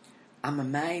like... I'm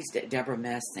amazed at Deborah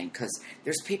Messing because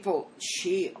there's people...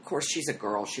 Of course, she's a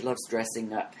girl. She loves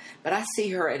dressing up. But I see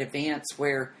her at events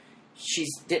where she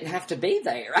didn't have to be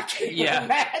there. I can't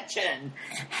imagine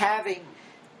having...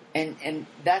 And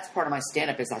that's part of my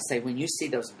stand-up is I say, when you see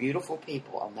those beautiful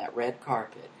people on that red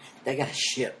carpet, they got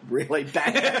shit really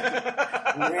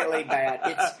bad. Really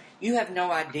bad. You have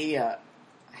no idea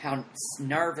how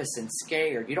nervous and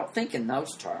scared. You don't think in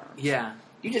those terms. Yeah.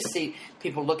 You just see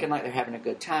people looking like they're having a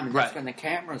good time, and that's when the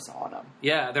camera's on them.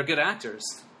 Yeah, they're good actors.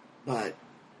 But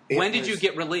when did you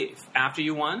get relief? After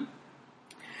you won?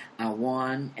 I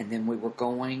won, and then we were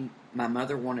going.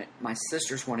 My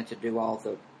sisters wanted to do all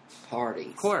the parties.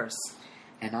 Of course.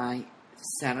 And I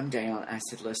sat them down. I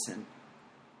said, listen,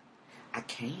 I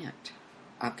can't.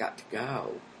 I've got to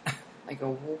go. They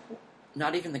go, well,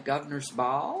 not even the governor's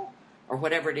ball? Or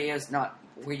whatever it is, not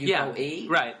where you go eat?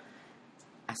 Right.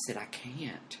 I said, I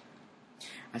can't.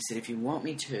 I said, if you want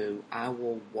me to, I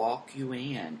will walk you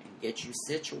in and get you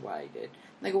situated. And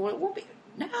they go, well, it won't be...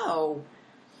 No.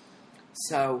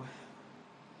 So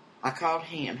I called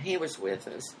him. He was with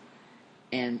us.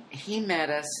 And he met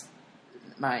us,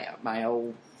 my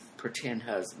old pretend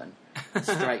husband,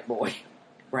 straight boy,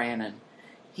 Brannon.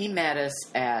 He met us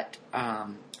at,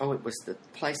 it was the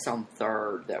place on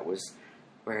 3rd that was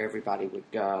where everybody would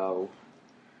go.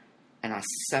 And I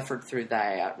suffered through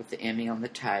that with the Emmy on the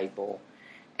table.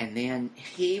 And then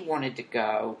he wanted to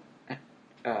go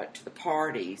to the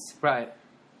parties. Right.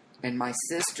 And my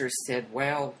sister said,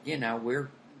 well,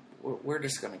 we're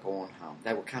just going to go on home.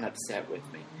 They were kind of upset with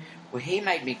me. Well, he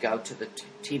made me go to the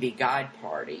TV guide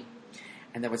party,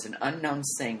 and there was an unknown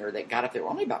singer that got up. There were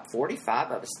only about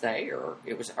 45 of us there.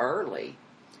 It was early.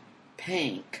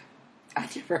 Pink. I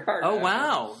never heard of her. Oh,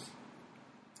 wow.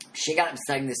 She got up and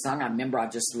sang this song. I remember I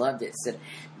just loved it. It said,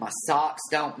 my socks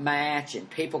don't match, and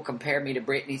people compare me to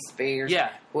Britney Spears.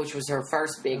 Yeah. Which was her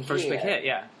first big hit.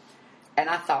 Yeah. And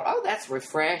I thought, oh, that's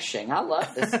refreshing. I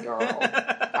love this girl.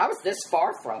 I was this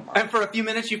far from her. And for a few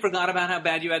minutes, you forgot about how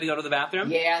bad you had to go to the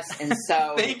bathroom? Yes, and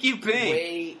so... Thank you,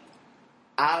 Pink.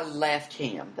 I left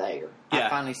him there. Yeah. I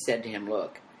finally said to him,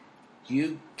 look,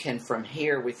 you can, from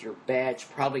here with your badge,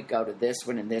 probably go to this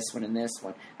one and this one and this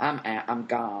one. I'm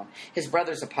gone. His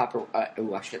brother's a popular...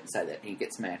 I shouldn't say that. He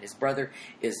gets mad. His brother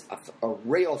is a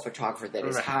real photographer that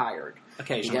is hired.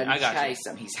 Occasionally. He doesn't chase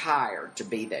him. He's hired to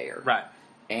be there. Right.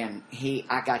 And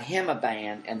I got him a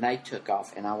band, and they took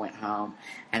off, and I went home,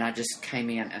 and I just came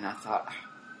in, and I thought,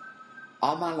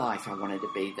 all my life I wanted to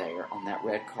be there on that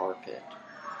red carpet,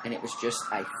 and it was just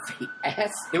a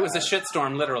fiasco. It was a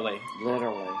shitstorm, literally.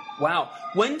 Literally. Wow.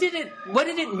 What did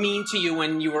it mean to you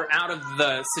when you were out of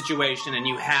the situation and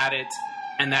you had it,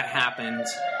 and that happened?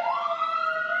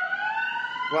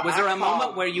 Well, was there a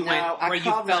moment where you felt great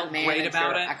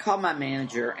about it? I called my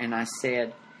manager, and I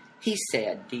said... He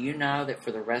said, do you know that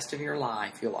for the rest of your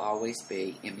life, you'll always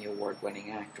be Emmy Award-winning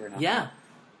actor? And I thought,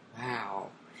 wow.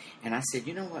 And I said,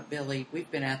 you know what, Billy? We've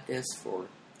been at this for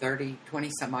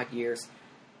 20-some-odd years.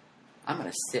 I'm going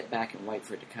to sit back and wait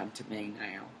for it to come to me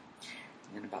now.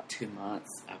 And in about 2 months,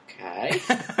 okay.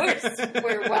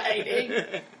 we're waiting.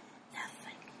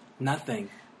 Nothing. Nothing.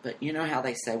 But you know how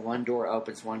they say one door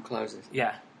opens, one closes?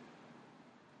 Yeah.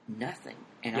 nothing.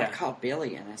 And Yeah. I called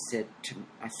Billy and I said,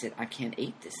 I can't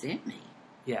eat this in me.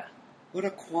 Yeah. What a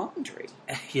quandary.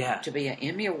 Yeah. To be an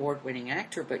Emmy Award-winning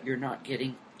actor, but you're not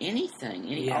getting anything,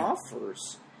 any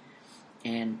offers.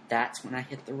 And that's when I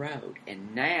hit the road.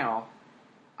 And now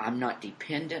I'm not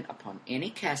dependent upon any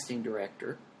casting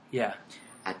director. Yeah.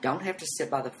 I don't have to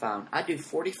sit by the phone. I do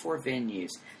 44 venues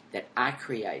that I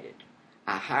created.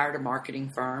 I hired a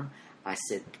marketing firm. I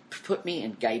said, put me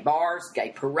in gay bars,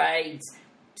 gay parades.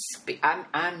 I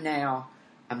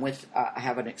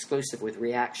have an exclusive with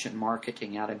Reaction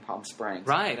Marketing out in Palm Springs.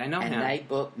 Right, I know and him. they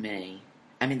book me.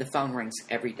 I mean, the phone rings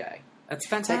every day. That's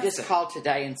They fantastic. just called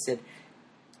today and said,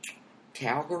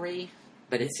 Calgary,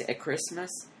 but it's at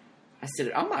Christmas. I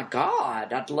said, oh my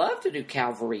God, I'd love to do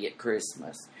Calvary at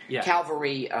Christmas. Yeah.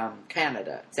 Calvary,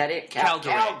 Canada. Is that it?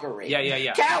 Calgary. Calgary.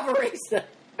 Yeah. Calgary's the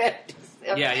best.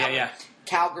 Yeah.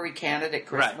 Calgary, Canada at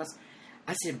Christmas. Right.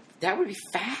 I said, that would be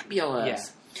fabulous.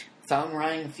 Yeah. Phone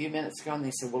rang a few minutes ago and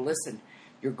they said, well, listen,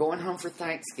 you're going home for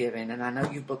Thanksgiving and I know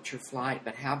you've booked your flight,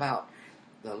 but how about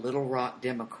the Little Rock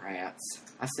Democrats?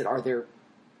 I said, are there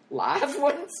live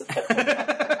ones?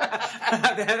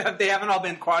 They haven't all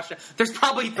been quashed. There's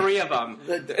probably 3 of them.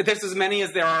 There's as many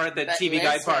as there are at the TV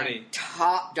Guide party.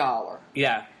 Top dollar.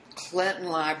 Yeah. Clinton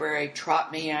Library,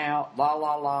 trot me out, la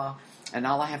la la. And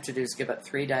all I have to do is give up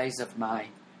 3 days of my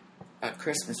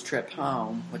Christmas trip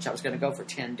home, which I was going to go for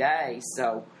 10 days.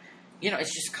 So,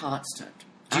 it's just constant.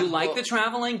 Do you like the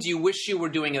traveling? Do you wish you were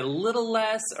doing a little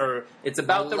less, or it's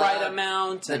about the right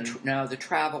amount? No, the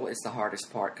travel is the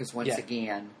hardest part because once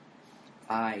again,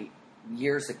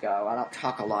 years ago, I don't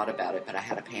talk a lot about it, but I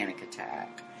had a panic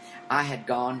attack. I had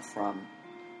gone from,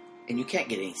 and you can't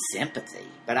get any sympathy,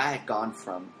 but I had gone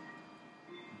from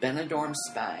Benidorm,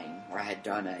 Spain, where I had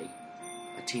done a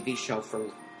TV show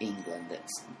for England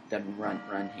that's done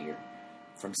run here.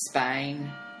 From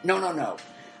Spain, no.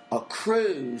 A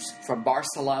cruise from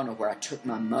Barcelona where I took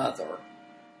my mother,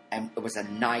 and it was a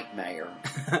nightmare.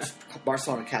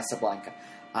 Barcelona, Casablanca.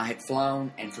 I had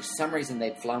flown, and for some reason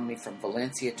they'd flown me from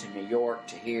Valencia to New York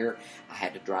to here. I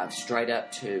had to drive straight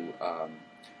up to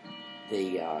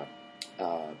the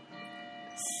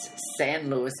San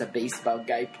Luis Obispo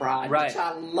Gay Pride, which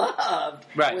I loved.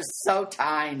 Right. It was so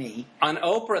tiny. On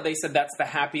Oprah, they said that's the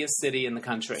happiest city in the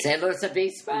country. San Luis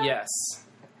Obispo? Yes.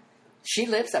 She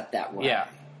lives up that way. Yeah.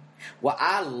 Well,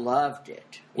 I loved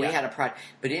it. We had a pride.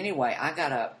 But anyway, I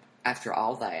got up after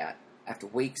all that, after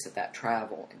weeks of that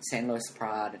travel, in San Luis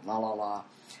Pride and la la la,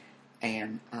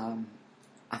 and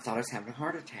I thought I was having a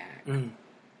heart attack. Mm.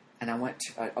 And I went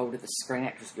over to the Screen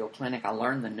Actors Guild Clinic. I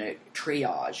learned the new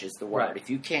triage is the word. Right.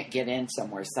 If you can't get in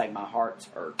somewhere, say my heart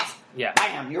hurts. Yeah.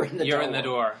 Bam, you're in the door. You're in the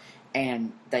door.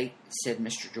 And they said,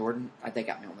 Mr. Jordan, they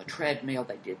got me on the treadmill.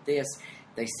 They did this.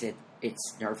 They said,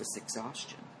 it's nervous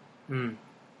exhaustion. Mm.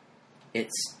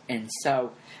 And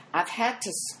so I've had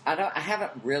to, I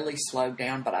haven't really slowed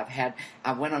down, but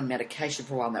I went on medication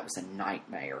for a while, and that was a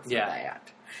nightmare for that.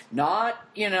 Not,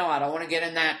 I don't want to get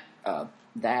in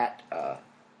that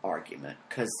argument,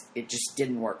 because it just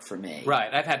didn't work for me.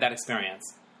 Right, I've had that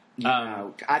experience.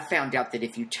 I found out that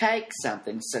if you take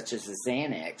something such as a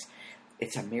Xanax,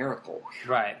 it's a miracle.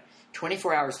 Right.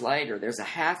 24 hours later, there's a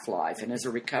half-life, and as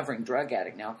a recovering drug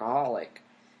addict and alcoholic,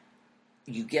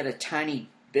 you get a tiny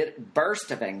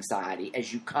burst of anxiety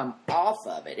as you come off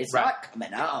of it. It's not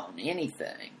coming on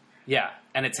anything. Yeah,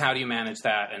 and it's how do you manage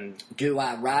that? And do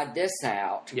I ride this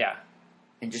out? Yeah.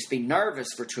 And just be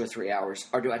nervous for 2 or 3 hours,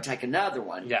 or do I take another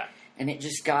one? Yeah. And it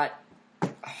just got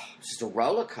just a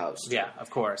roller coaster. Yeah, of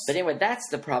course. But anyway, that's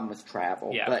the problem with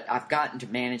travel. Yeah. But I've gotten to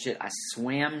manage it. I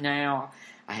swim now.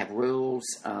 I have rules.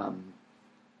 I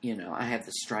have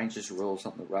the strangest rules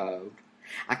on the road.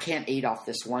 I can't eat off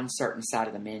this one certain side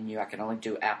of the menu. I can only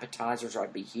do appetizers or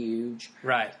I'd be huge.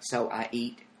 Right. So I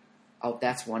eat. Oh,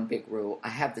 that's one big rule. I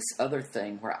have this other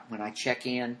thing where when I check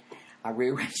in, I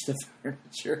rearrange the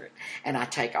furniture and I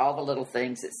take all the little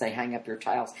things that say hang up your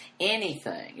towels.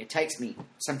 Anything. It takes me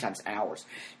sometimes hours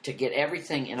to get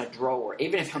everything in a drawer,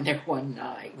 even if I'm there one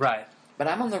night. Right. But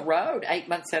I'm on the road 8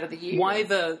 months out of the year.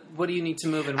 What do you need to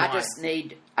move and why?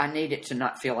 I need it to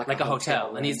not feel like a hotel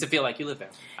room. It needs to feel like you live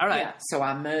there. All right. Yeah. So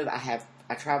I move.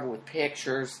 I travel with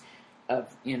pictures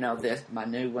of, this, my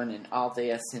new one and all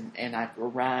this, and I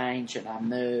arrange and I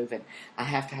move, and I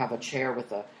have to have a chair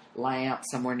with a lamp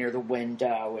somewhere near the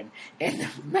window, and the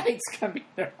maids come in,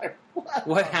 they're like,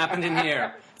 what happened in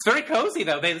here? It's very cozy,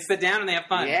 though. They sit down and they have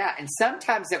fun. Yeah, and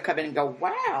sometimes they'll come in and go,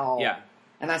 wow. Yeah.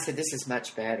 And I said, this is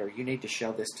much better. You need to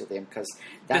show this to them because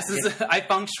I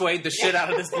feng shuied the shit out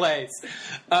of this place.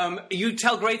 You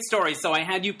tell great stories, so I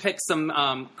had you pick some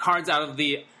cards out of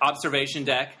the observation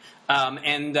deck,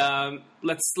 and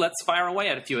let's fire away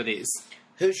at a few of these.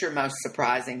 Who's your most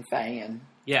surprising fan?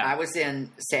 Yeah. I was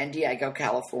in San Diego,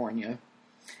 California,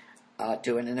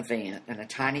 doing an event, and a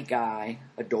tiny guy,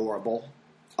 adorable,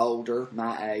 older,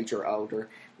 my age or older,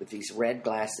 with these red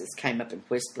glasses, came up and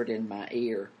whispered in my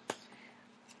ear,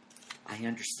 "I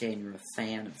understand you're a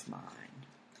fan of mine."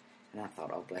 And I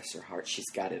thought, oh, bless her heart, she's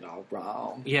got it all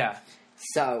wrong. Yeah.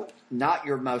 So, not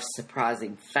your most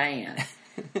surprising fan.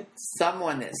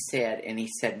 Someone that said, and he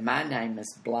said, "My name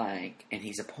is blank," and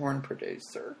he's a porn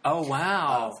producer. Oh,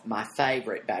 wow. Of my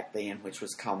favorite back then, which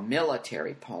was called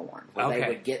military porn, where they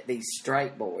would get these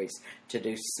straight boys to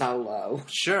do solo.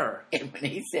 Sure. And when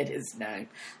he said his name,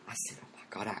 I said, "Oh my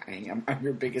God, I am. I'm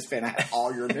your biggest fan. I have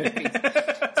all your movies."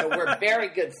 So we're very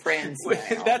good friends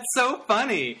now. That's so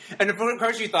funny. And of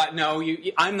course you thought, no,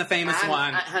 I'm the famous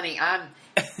one.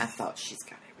 I thought she's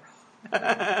got it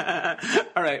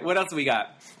All right, what else we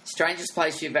got? Strangest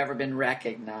place you've ever been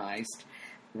recognized.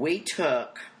 We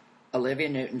took Olivia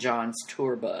Newton-John's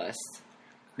tour bus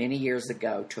many years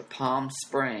ago to Palm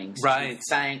Springs to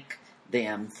thank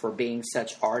them for being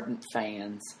such ardent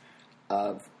fans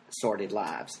of Sordid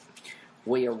Lives.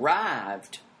 We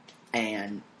arrived,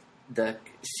 and the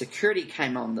security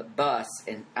came on the bus,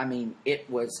 and, I mean, it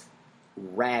was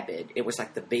rabid. It was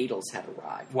like the Beatles had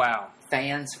arrived. Wow.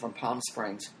 Fans from Palm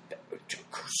Springs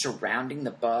surrounding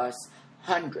the bus,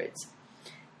 hundreds.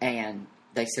 And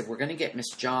they said, "We're going to get Miss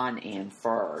John in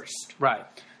first." Right.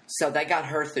 So they got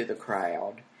her through the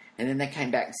crowd. And then they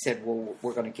came back and said, "Well,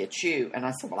 we're going to get you." And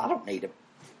I said, "Well, I don't need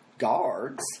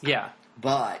guards." Yeah.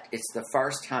 But it's the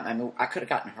first time. I mean, I could have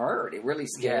gotten hurt. It really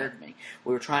scared me.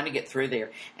 We were trying to get through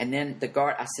there. And then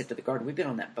I said to the guard, "We've been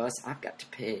on that bus. I've got to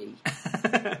pee."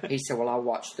 He said, "Well, I'll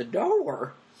watch the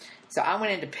door." So I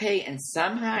went in to pee, and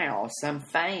somehow some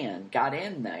fan got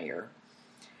in there.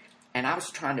 And I was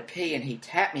trying to pee, and he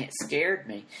tapped me. It scared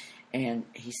me. And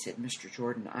he said, "Mr.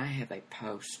 Jordan, I have a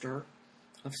poster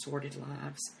of Sordid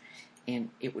Lives,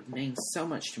 and it would mean so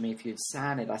much to me if you'd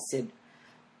sign it." I said,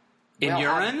 "In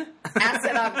urine?" I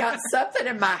said, "I've got something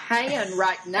in my hand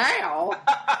right now."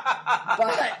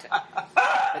 But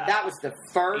that was the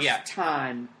first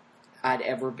time I'd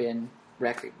ever been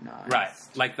recognized. Right,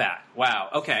 like that. Wow,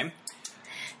 okay.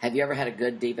 Have you ever had a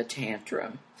good diva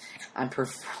tantrum? I'm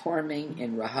performing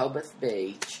in Rehoboth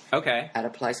Beach at a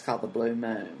place called the Blue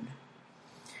Moon.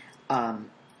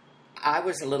 I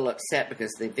was a little upset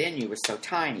because the venue was so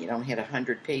tiny. It only had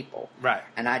 100 people. Right.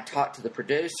 And I talked to the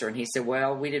producer, and he said,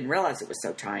 "Well, we didn't realize it was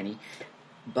so tiny."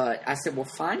 But I said, "Well,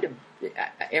 find them.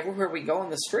 Everywhere we go on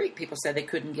the street, people said they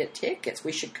couldn't get tickets.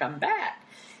 We should come back."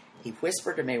 He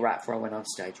whispered to me right before I went on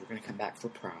stage, "We're going to come back for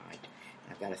Pride.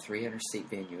 I've got a 300-seat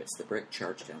venue. It's the Brick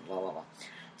Church down, blah, blah, blah."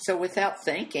 So without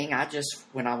thinking,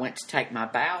 when I went to take my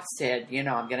bow, said,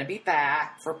 "I'm going to be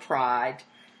back for Pride.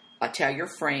 Tell your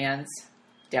friends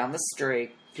down the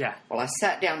street." Yeah. Well, I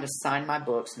sat down to sign my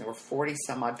books, and there were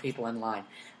 40-some-odd people in line.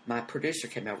 My producer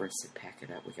came over and said, "Pack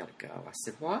it up. We got to go." I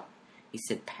said, "What?" He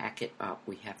said, "Pack it up.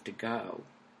 We have to go."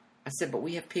 I said, "But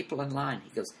we have people in line."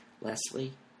 He goes,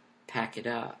 "Leslie, pack it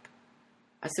up."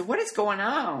 I said, "What is going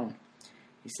on?"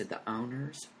 He said, "The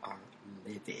owners are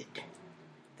livid.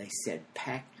 They said,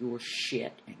 pack your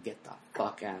shit and get the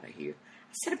fuck out of here."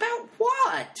 I said, "About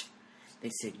what?" They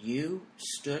said, "You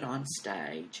stood on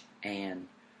stage and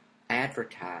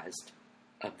advertised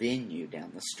a venue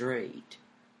down the street,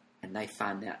 and they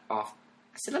find that off."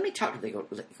 I said, "Let me talk to them." They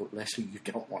go, "Leslie, you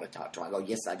don't want to talk to them." I go,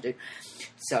 "Yes, I do."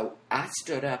 So I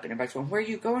stood up, and everybody's going, "Where are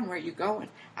you going? Where are you going?"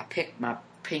 I picked my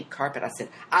pink carpet. I said,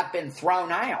 "I've been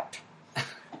thrown out."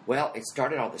 Well, it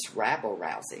started all this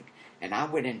rabble-rousing, and I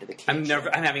went into the kitchen.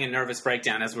 I'm having a nervous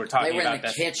breakdown as we're talking about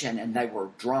this. They were in the kitchen, and they were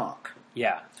drunk.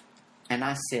 Yeah. And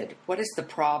I said, "What is the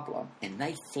problem?" And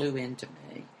they flew into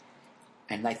me,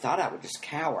 and they thought I would just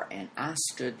cower. And I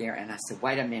stood there, and I said,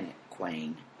 "Wait a minute,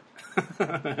 Queen.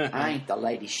 I ain't the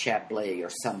Lady Chablis or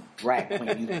some drag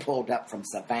queen you pulled up from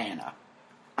Savannah.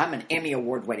 I'm an Emmy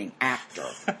Award-winning actor,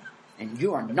 and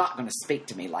you are not going to speak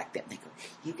to me like that." And they go,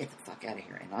 "You get the fuck out of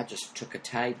here." And I just took a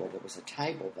table. There was a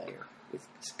table there with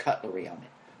cutlery on it.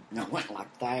 And I went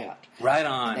like that. Right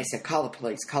on. And they said, "Call the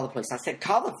police, call the police." I said,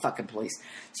 "Call the fucking police."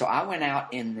 So I went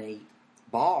out in the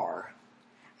bar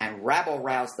and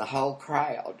rabble-roused the whole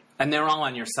crowd. And they're all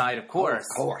on your side, of course.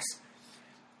 Oh, of course.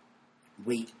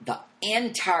 The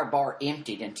entire bar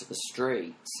emptied into the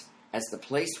streets as the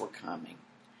police were coming.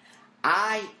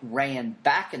 I ran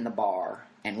back in the bar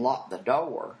and locked the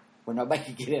door where nobody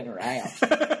could get in or out.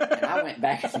 And I went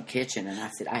back in the kitchen, and I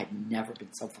said, I had never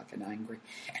been so fucking angry.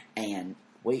 And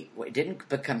We didn't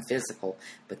become physical,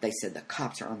 but they said the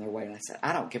cops are on their way. And I said,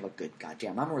 I don't give a good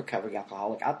goddamn. I'm a recovering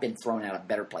alcoholic. I've been thrown out of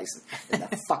better places than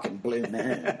the fucking Blue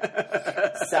Moon.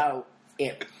 So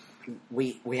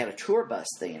we had a tour bus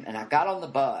then, and I got on the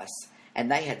bus,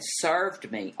 and they had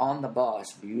served me on the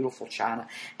bus beautiful china,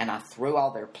 and I threw all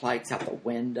their plates out the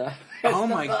window. Oh,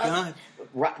 my God.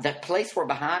 Right, the police were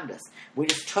behind us. We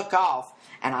just took off,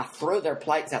 and I threw their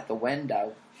plates out the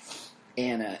window.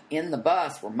 And in the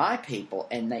bus were my people,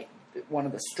 and one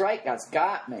of the straight guys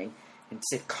got me and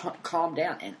said, calm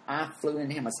down. And I flew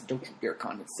into him. I said, don't you dare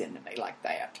condescend to me like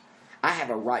that. I have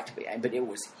a right to be, but it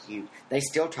was huge. They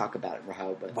still talk about it in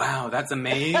Rehoboth. Wow, that's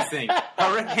amazing.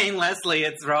 Hurricane Leslie,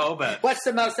 it's Rehoboth. What's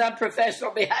the most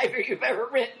unprofessional behavior you've ever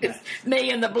witnessed? Me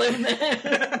and the Blue Moon.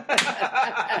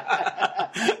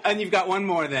 And you've got one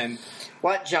more then.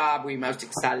 What job were you most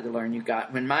excited to learn you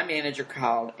got? When my manager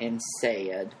called and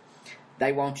said,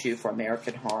 they want you for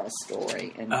American Horror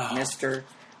Story, and Mr.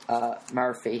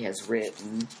 Murphy has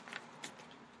written.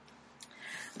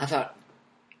 I thought,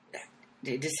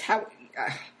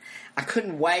 I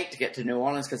couldn't wait to get to New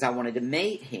Orleans because I wanted to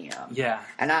meet him. Yeah,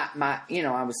 and I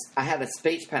had a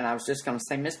speech pen. I was just going to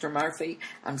say, Mr. Murphy,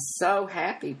 I'm so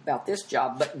happy about this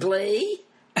job, but Glee,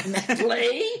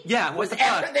 yeah, was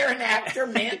ever there an actor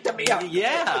meant to be on?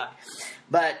 Yeah,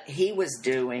 but he was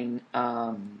doing.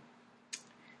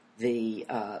 The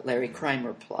Larry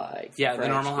Kramer play. Yeah, for The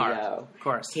Normal Heart, HBO of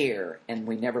course. Here, and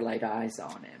we never laid eyes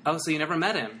on him. Oh, so you never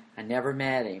met him? I never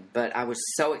met him, but I was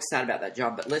so excited about that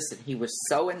job. But listen, he was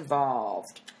so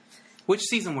involved. Which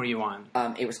season were you on?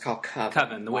 It was called Coven.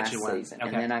 Coven, the witchy last one. season.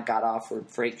 Okay. And then I got offered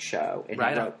Freak Show, and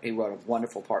he wrote a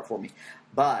wonderful part for me.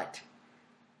 But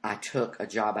I took a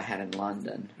job I had in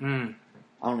London.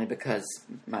 Only because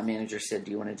my manager said,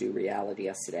 do you want to do reality?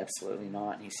 I said, absolutely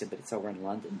not. And he said, but it's over in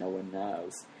London. No one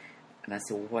knows. And I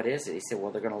said, well, what is it? He said, well,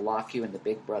 they're going to lock you in the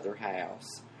Big Brother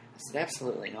house. I said,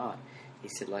 absolutely not. He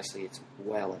said, Leslie, it's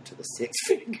well into the six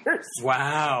figures.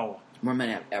 Wow. More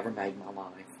money I've ever made in my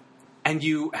life. And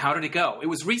how did it go? It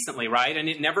was recently, right? And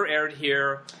it never aired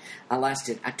here. I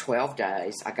lasted 12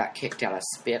 days. I got kicked out. I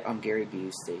spit on Gary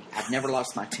Busey. I've never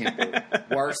lost my temper.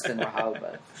 Worse than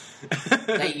Rehoboth.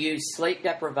 They used sleep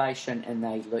deprivation, and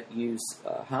they used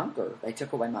hunger. They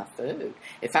took away my food.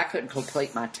 If I couldn't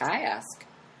complete my task...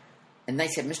 And they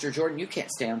said, Mr. Jordan, you can't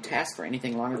stay on task for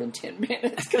anything longer than 10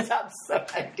 minutes because I'm so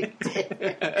addicted.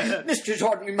 Mr.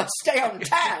 Jordan, you must stay on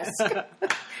task.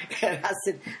 And I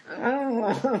said,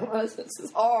 oh, this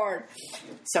is hard.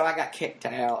 So I got kicked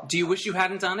out. Do you wish you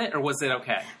hadn't done it, or was it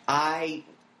okay?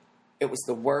 It was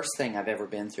the worst thing I've ever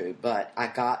been through, but I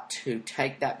got to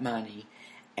take that money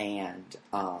and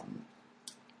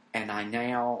I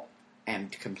now am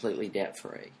completely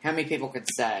debt-free. How many people could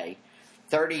say...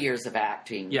 30 years of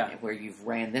acting where you've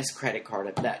ran this credit card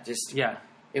of that just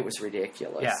it was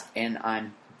ridiculous and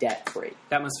I'm debt free.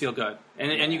 That must feel good.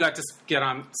 And you got to spit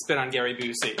on Gary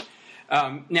Busey.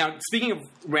 Now, speaking of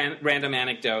random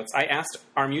anecdotes, I asked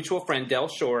our mutual friend Del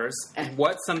Shores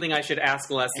what's something I should ask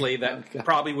Leslie that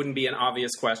probably wouldn't be an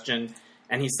obvious question,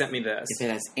 and he sent me this. If it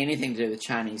has anything to do with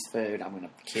Chinese food, I'm going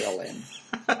to kill him.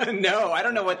 No, I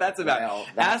don't know what that's about. Well,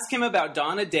 ask him about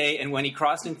Donna Day and when he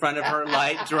crossed in front of her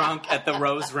light drunk at the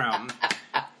Rose Room.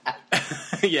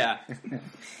 Yeah.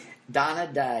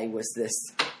 Donna Day was this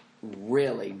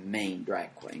really mean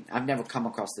drag queen. I've never come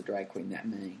across a drag queen that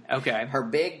mean. Okay. Her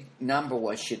big number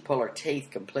was she'd pull her teeth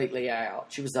completely out.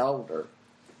 She was older,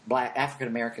 black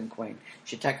African-American queen.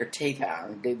 She'd take her teeth out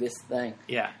and do this thing.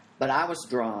 Yeah. But I was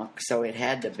drunk, so it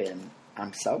had to have been...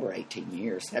 I'm sober 18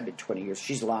 years. It had been 20 years.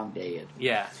 She's long dead.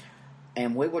 Yeah.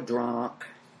 And we were drunk,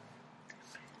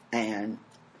 and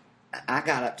I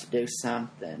got up to do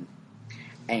something,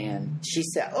 and she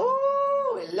said,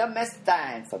 "Oh, La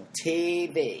Mustang" from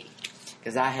TV,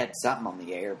 because I had something on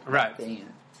the air back then.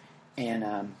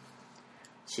 And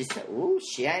she said, "Ooh,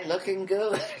 she ain't looking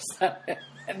good."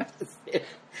 And I said,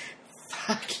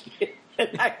 "Fuck you."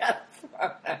 And I got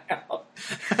thrown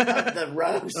out of the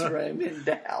Rose Room in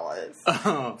Dallas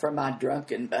for my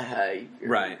drunken behavior.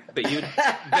 Right. But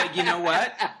you know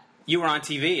what? You were on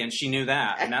TV, and she knew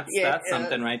that. And that's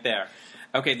something right there.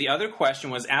 Okay, the other question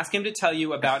was, ask him to tell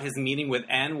you about his meeting with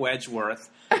Ann Wedgeworth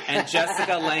and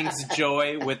Jessica Lange's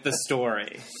joy with the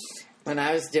story. When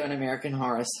I was doing American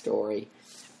Horror Story,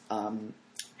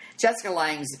 Jessica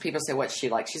Lange, people say, what's she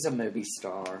like? She's a movie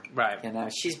star. Right. You know,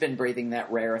 she's been breathing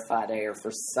that rarefied air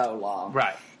for so long.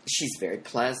 Right. She's very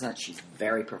pleasant. She's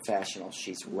very professional.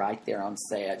 She's right there on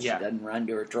set. She doesn't run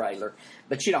to her trailer.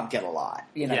 But you don't get a lot.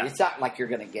 You know, it's not like you're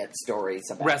going to get stories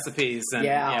about... recipes. And,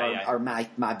 or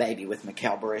my baby with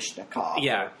Mikhail Baryshnikov.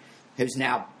 Yeah. who's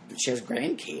now, she has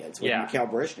grandkids with Yeah. Mikhail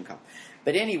Baryshnikov.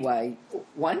 But anyway,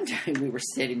 one day we were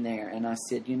sitting there, and I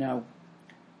said,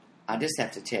 I just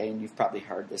have to tell you, and you've probably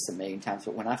heard this a million times,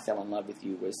 but when I fell in love with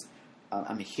you was,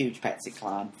 I'm a huge Patsy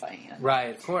Cline fan.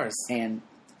 Right, of course. And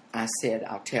I said,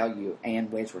 I'll tell you, Ann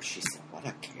Wedgeworth, she said, what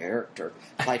a character.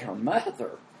 Played her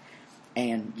mother.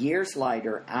 And years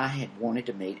later, I had wanted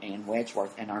to meet Ann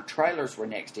Wedgeworth, and our trailers were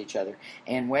next to each other.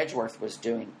 Ann Wedgeworth was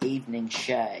doing Evening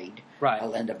Shade, Right. a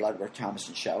Linda Bloodworth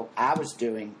Thomason show. I was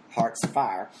doing Hearts of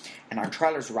Fire, and our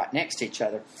trailers were right next to each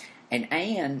other. And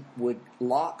Ann would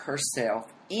lock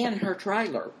herself in her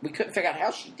trailer. We couldn't figure out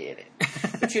how she did it.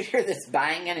 But you'd hear this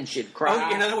banging, and she'd cry.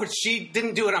 Oh, in other words, she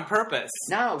didn't do it on purpose.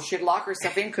 No, she'd lock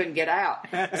herself in, couldn't get out.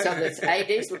 So the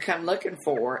ADs would come looking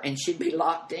for her, and she'd be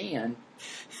locked in.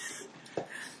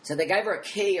 So they gave her a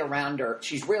key around her.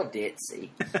 She's real ditzy.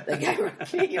 They gave her a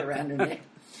key around her neck.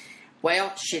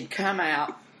 Well, she'd come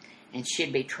out, and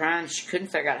she'd be trying. She couldn't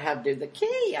figure out how to do the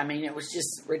key. I mean, it was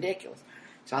just ridiculous.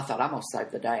 So I thought, I'm going to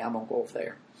save the day. I'm going to go over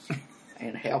there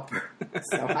and help her.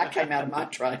 So I came out of my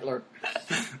trailer.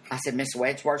 I said, Miss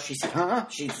Wedgeworth. She said, huh?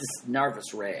 She's this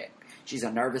nervous wreck. She's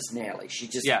a nervous Nellie. She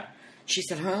just... Yeah. She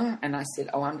said, huh? And I said,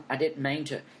 I didn't mean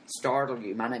to startle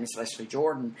you. My name is Leslie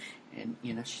Jordan. And,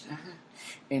 she said, huh?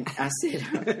 And I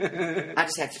said, I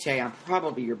just have to tell you, I'm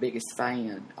probably your biggest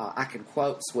fan. I can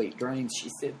quote Sweet Dreams. She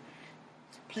said,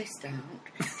 please don't.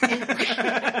 And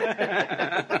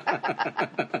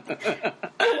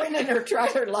I went in her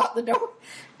trailer, locked the door,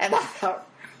 and I thought,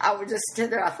 I would just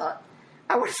stand there. I thought,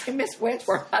 I would say, Miss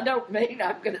Wedgeworth, I don't mean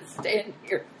I'm going to stand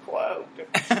here and quote.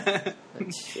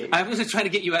 I was just trying to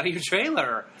get you out of your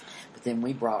trailer. But then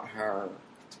we brought her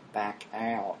back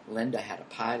out. Linda had a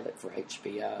pilot for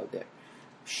HBO that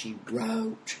she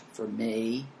wrote for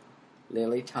me,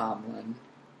 Lily Tomlin,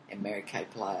 and Mary Kay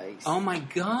Place. Oh, my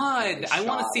God. I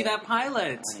want to see that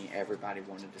pilot. Honey, everybody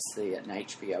wanted to see it, and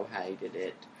HBO hated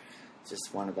it.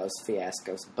 Just one of those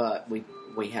fiascos. But we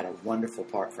had a wonderful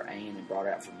part for Anne and brought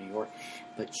her out from New York.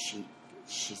 But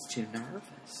she's too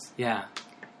nervous. Yeah.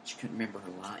 She couldn't remember her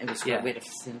line. It was Yeah. her way to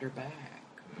send her back.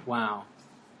 Wow.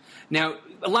 Now,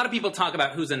 a lot of people talk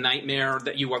about who's a nightmare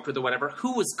that you worked with or whatever.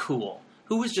 Who was cool?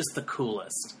 Who was just the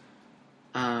coolest?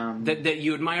 That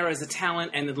you admire as a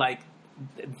talent and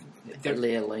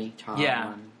Lily Tomlin.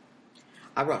 Yeah.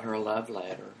 I wrote her a love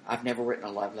letter. I've never written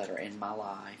a love letter in my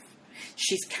life.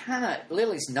 She's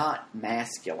Lily's not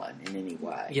masculine in any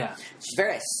way. Yeah. She's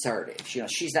very assertive.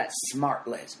 She's that smart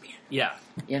lesbian. Yeah.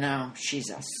 She's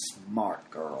a smart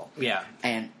girl. Yeah.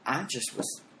 And I was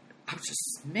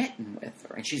just smitten with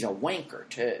her. And she's a winker,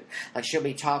 too. Like, she'll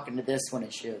be talking to this one,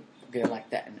 and she'll go like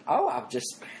that. And,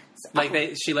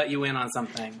 she let you in on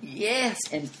something. Yes.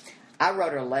 And I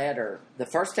wrote her a letter. The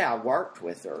first day I worked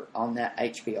with her on that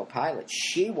HBO pilot,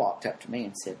 she walked up to me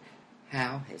and said,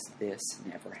 how has this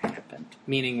never happened?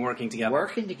 Meaning working together.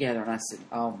 Working together. And I said,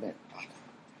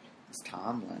 Miss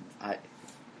Tomlin.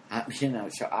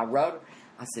 So I wrote,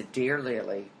 I said, Dear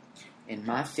Lily, in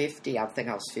my I think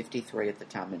I was 53 at the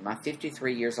time, in my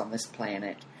 53 years on this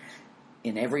planet,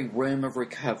 in every room of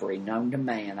recovery known to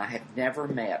man, I have never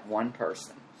met one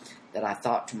person that I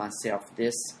thought to myself,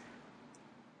 this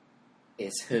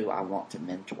is who I want to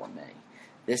mentor me.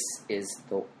 This is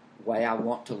the way I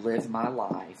want to live my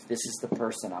life. This is the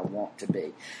person I want to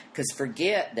be. Because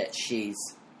forget that she's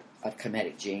a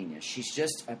comedic genius. She's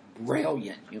just a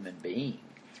brilliant human being.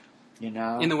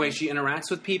 In the way she interacts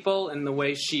with people and the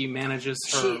way she manages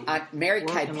her Mary work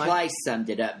Kay in life. Place summed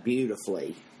it up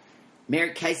beautifully.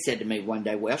 Mary Kay said to me one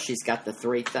day, well, she's got the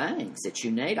 3 things that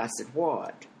you need. I said,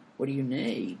 what? What do you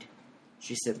need?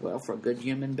 She said, well, for a good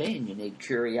human being, you need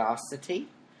curiosity,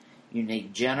 you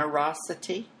need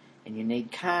generosity, and you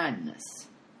need kindness.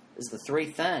 Those are the 3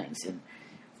 things. And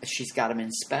she's got them in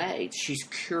spades. She's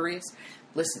curious.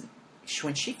 Listen,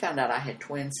 when she found out I had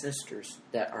twin sisters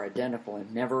that are identical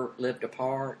and never lived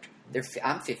apart,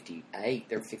 I'm 58,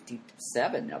 they're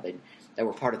 57 now. They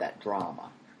were part of that drama.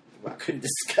 I couldn't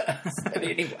discuss. But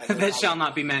anyway. That shall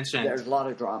not be mentioned. There's a lot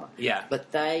of drama. Yeah.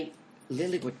 But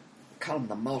Lily would call them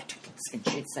the multiples, and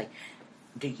she'd say,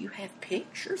 do you have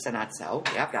pictures? And I'd say, oh,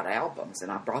 yeah, I've got albums.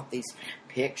 And I brought these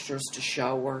pictures to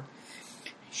show her.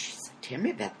 She said, tell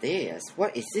me about this.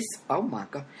 What is this? Oh, my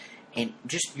God. And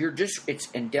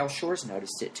and Del Shores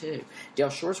noticed it, too. Del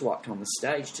Shores walked on the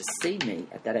stage to see me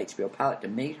at that HBO pilot, to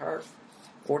meet her.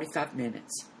 45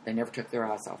 minutes. They never took their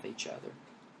eyes off each other.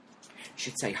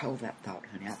 She'd say, hold that thought,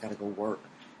 honey. I've got to go work.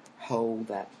 Hold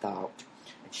that thought.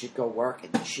 And she'd go work,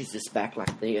 and she's just back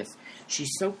like this.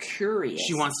 She's so curious.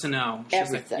 She wants to know.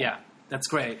 Everything. Yeah, that's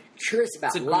great. Curious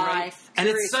about life. And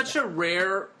it's such a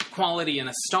rare quality in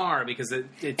a star because it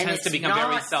And tends it's to become not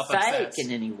very self-obsessed. fake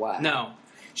in any way. No.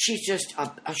 She's just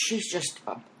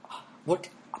what?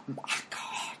 Oh my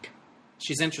God!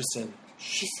 She's interested.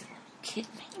 She said, "Are you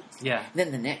kidding me?" Yeah.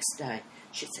 Then the next day,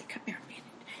 she said, "Come here a minute.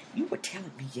 You were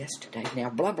telling me yesterday. Now,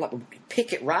 blah blah blah.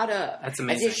 Pick it right up." That's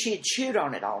amazing. As if she had chewed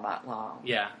on it all night long.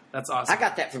 Yeah, that's awesome. I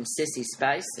got that from Sissy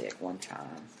Spacek one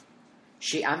time.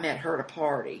 I met her at a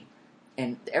party,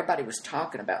 and everybody was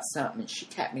talking about something, and she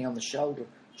tapped me on the shoulder.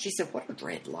 She said, "What are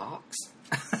dreadlocks?"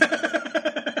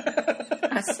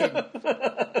 I said,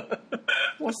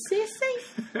 "Well,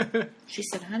 Sissy," she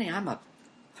said, "Honey, I'm a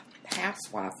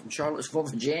housewife from Charlottesville,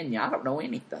 Virginia. I don't know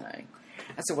anything."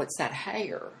 I said, "What's that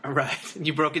hair?" Right.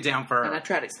 You broke it down for her. And I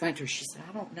tried to explain to her. She said,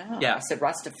 "I don't know." Yeah. I said,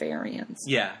 "Rastafarians."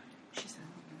 Yeah. She said,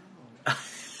 "I don't know."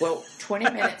 Well, 20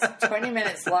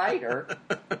 minutes later,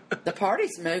 the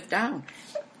party's moved on.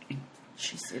 And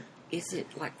she said, "Is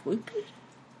it like Whoopi?"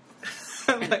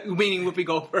 Meaning Whoopi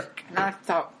Goldberg. And I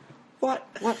thought, what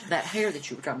that hair that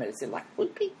you were talking about, is it like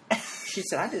Whoopi? She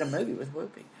said, "I did a movie with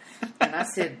Whoopi." And I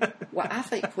said, "Well, I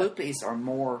think Whoopi's are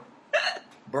more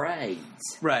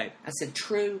braids." Right. I said,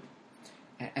 "True."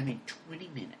 I mean, 20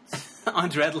 minutes. On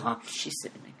dreadlocks. She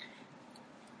said to me,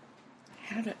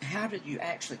 how did you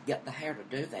actually get the hair to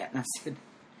do that? And I said,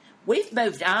 "We've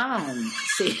moved on,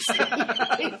 Sissy.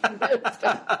 We've moved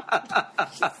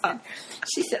on."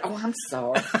 She said, "Oh, I'm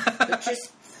sorry, but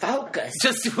just focus."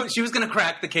 She was going to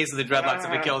crack the case of the dreadlocks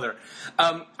if we killed her.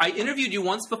 I interviewed you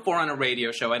once before on a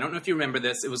radio show. I don't know if you remember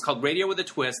this. It was called Radio with a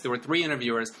Twist. There were 3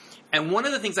 interviewers. And one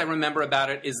of the things I remember about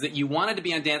it is that you wanted to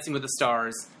be on Dancing with the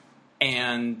Stars.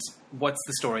 And what's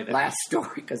the story there? Last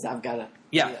story, because I've got to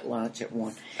be at lunch at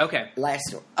 1. Okay. Last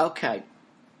story. Okay.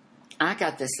 I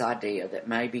got this idea that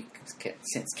maybe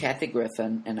since Kathy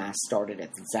Griffin and I started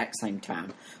at the exact same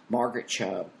time, Margaret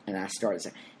Cho and I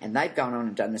started, and they've gone on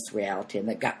and done this reality, and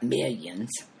they've got millions.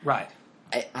 Right.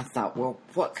 I thought, well,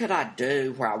 what could I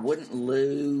do where I wouldn't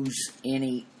lose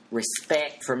any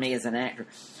respect for me as an actor?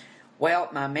 Well,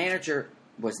 my manager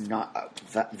was not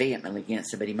vehemently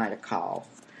against it, but he made a call.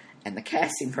 And the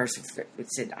casting person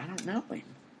said, "I don't know him."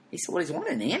 He said, "Well, he's won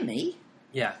an Emmy."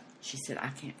 Yeah. She said, "I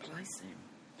can't place him."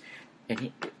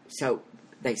 And so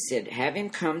they said, "Have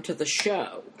him come to the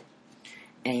show,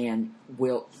 and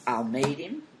I'll meet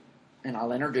him, and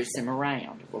I'll introduce him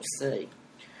around. We'll see."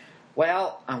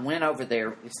 Well, I went over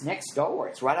there. It's next door.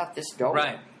 It's right out this door.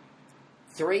 Right.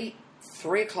 3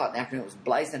 o'clock in the afternoon. It was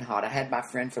blazing hot. I had my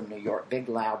friend from New York, big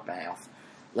loudmouth,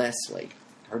 Leslie.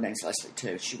 Her name's Leslie,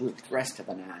 too. She was the rest of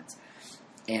the nines.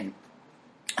 And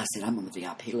I said, "I'm on the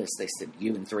VIP list." They said,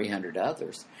 "You and 300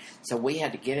 others." So we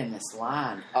had to get in this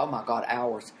line. Oh, my God,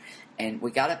 hours. And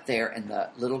we got up there, and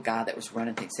the little guy that was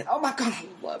running things said, "Oh, my God, I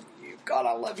love you. God,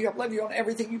 I love you. I love you on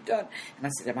everything you've done." And I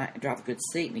said, "Am I drive a good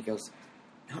seat?" And he goes,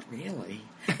 "Not really.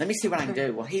 Let me see what I can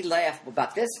do." Well, he left. Well,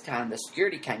 about this time, the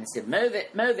security came and said, "Move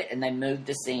it, move it." And they moved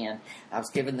us in. I was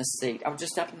given the seat. I was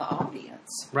just up in the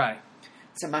audience. Right.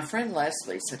 So my friend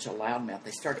Leslie, such a loudmouth,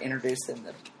 they started introducing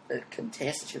the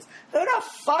contestants. She goes, "Who the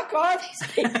fuck are these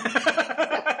people?"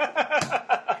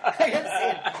 I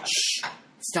said, "Shh,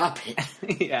 stop it."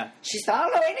 Yeah. She said, "I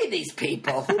don't know any of these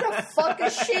people. Who the fuck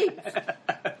is she?"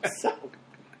 So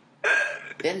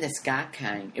then this guy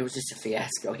came. It was just a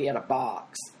fiasco. He had a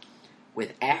box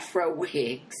with afro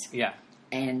wigs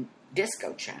and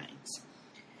disco chains.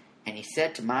 And he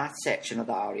said to my section of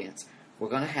the audience, "We're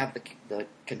going to have the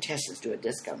contestants do a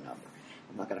disco number.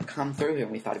 I'm not going to come through here."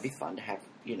 And we thought it'd be fun to have,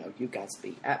 you guys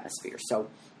be atmosphere. So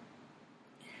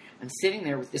I'm sitting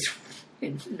there with this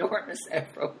enormous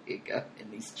afro wig up in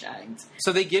these chains.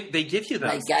 So they give you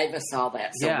those. They gave us all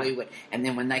that, so we would. And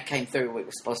then when they came through, we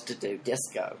were supposed to do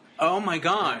disco. Oh my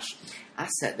gosh! I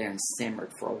sat there and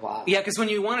simmered for a while. Yeah, because when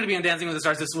you wanted to be on Dancing with the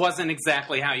Stars, this wasn't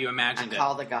exactly how you imagined I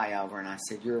called the guy over and I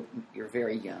said, "You're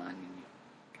very young and you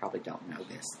probably don't know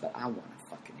this, but I want a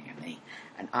fucking Emmy,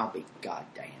 and I'll be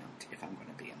goddamned if I'm going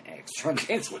to be an extra on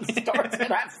Dancing with the Stars."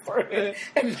 And I threw it.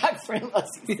 And my friend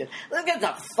Leslie said, "Let's get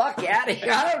the fuck out of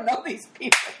here. I don't know these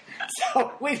people."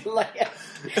 So we left.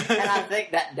 And I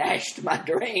think that dashed my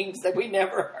dreams that we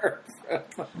never heard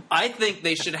from. I think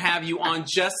they should have you on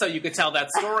just so you could tell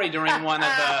that story during one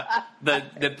of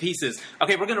the pieces.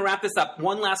 Okay, we're going to wrap this up.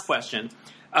 One last question.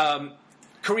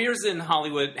 Careers in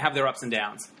Hollywood have their ups and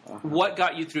downs. What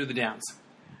got you through the downs?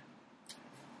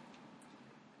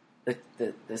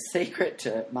 The secret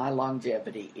to my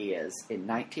longevity is, in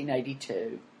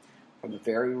 1982, from a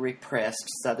very repressed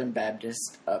Southern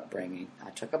Baptist upbringing, I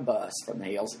took a bus from the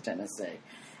hills of Tennessee,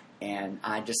 and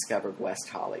I discovered West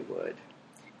Hollywood.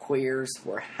 Queers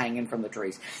were hanging from the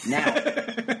trees. Now,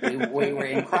 we were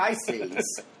in crises.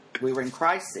 We were in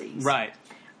crises. Right.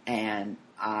 And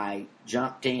I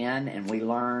jumped in, and we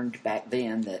learned back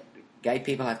then that gay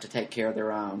people have to take care of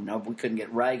their own. No, we couldn't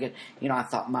get Reagan. You know, I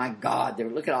thought, my God,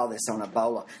 look at all this on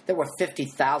Ebola. There were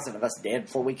 50,000 of us dead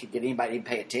before we could get anybody to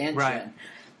pay attention. Right.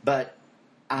 But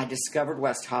I discovered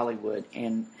West Hollywood,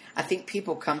 and I think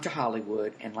people come to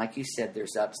Hollywood, and like you said,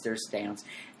 there's ups, there's downs,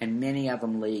 and many of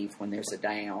them leave when there's a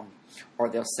down. Or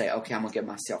they'll say, okay, I'm going to give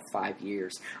myself 5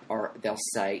 years. Or they'll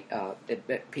say,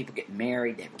 that people get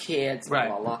married, they have kids, right.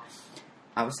 blah, blah, blah.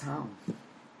 I was home.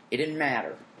 It didn't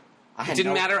matter. It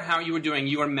didn't matter how you were doing.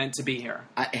 You were meant to be here.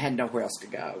 I had nowhere else to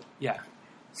go. Yeah.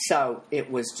 So it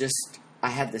was just, I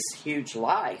had this huge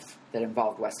life that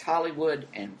involved West Hollywood,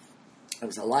 and it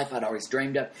was a life I'd always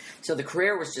dreamed of. So the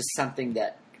career was just something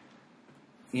that,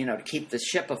 you know, to keep the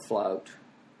ship afloat.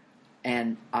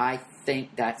 And I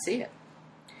think that's it.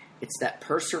 It's that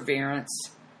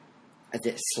perseverance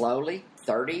that slowly,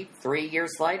 33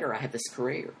 years later, I had this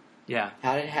career. Yeah.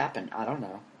 How did it happen? I don't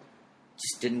know.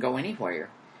 Just didn't go anywhere.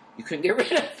 You couldn't get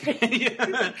rid of me. You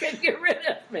couldn't get rid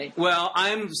of me. Well,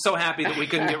 I'm so happy that we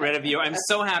couldn't get rid of you. I'm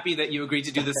so happy that you agreed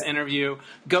to do this interview.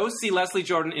 Go see Leslie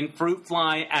Jordan in Fruit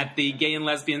Fly at the Gay and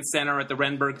Lesbian Center at the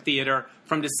Renberg Theater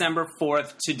from December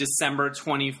 4th to December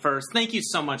 21st. Thank you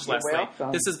so much, Leslie.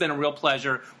 Welcome. This has been a real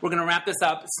pleasure. We're going to wrap this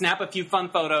up, snap a few fun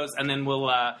photos, and then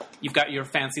you've got your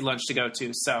fancy lunch to go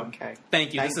to. So okay.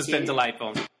 Thank you. This has been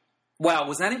delightful. Wow,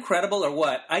 was that incredible or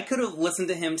what? I could have listened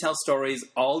to him tell stories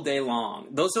all day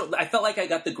long. I felt like I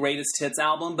got the greatest hits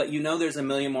album, but you know there's a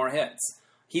million more hits.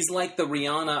 He's like the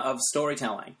Rihanna of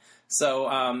storytelling.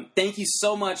 So thank you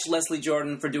so much, Leslie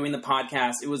Jordan, for doing the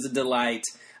podcast. It was a delight.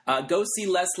 Go see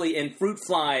Leslie in Fruit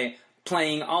Fly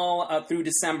playing all through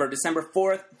December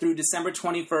 4th through December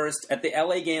 21st at the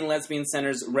LA Gay and Lesbian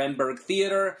Center's Renberg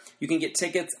Theater. You can get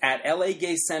tickets at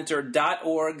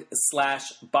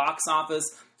lagaycenter.org/box office.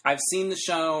 I've seen the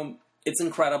show. It's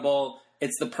incredible.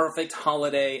 It's the perfect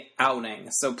holiday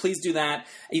outing. So please do that.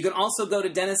 You can also go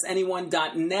to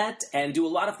DennisAnyone.net and do a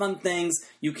lot of fun things.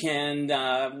 You can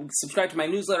subscribe to my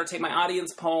newsletter, take my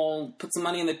audience poll, put some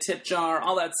money in the tip jar,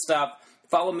 all that stuff.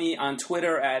 Follow me on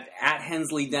Twitter at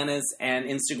HensleyDennis and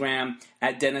Instagram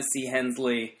at Dennis C.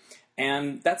 Hensley.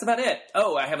 And that's about it.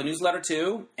 Oh, I have a newsletter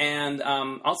too. And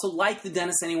also like the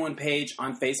Dennis Anyone page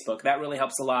on Facebook. That really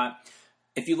helps a lot.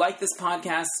 If you like this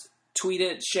podcast, tweet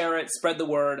it, share it, spread the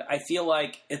word. I feel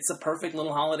like it's a perfect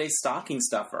little holiday stocking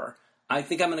stuffer. I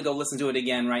think I'm going to go listen to it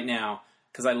again right now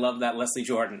because I love that Leslie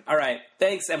Jordan. All right,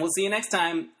 thanks, and we'll see you next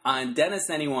time on Dennis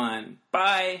Anyone.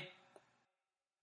 Bye.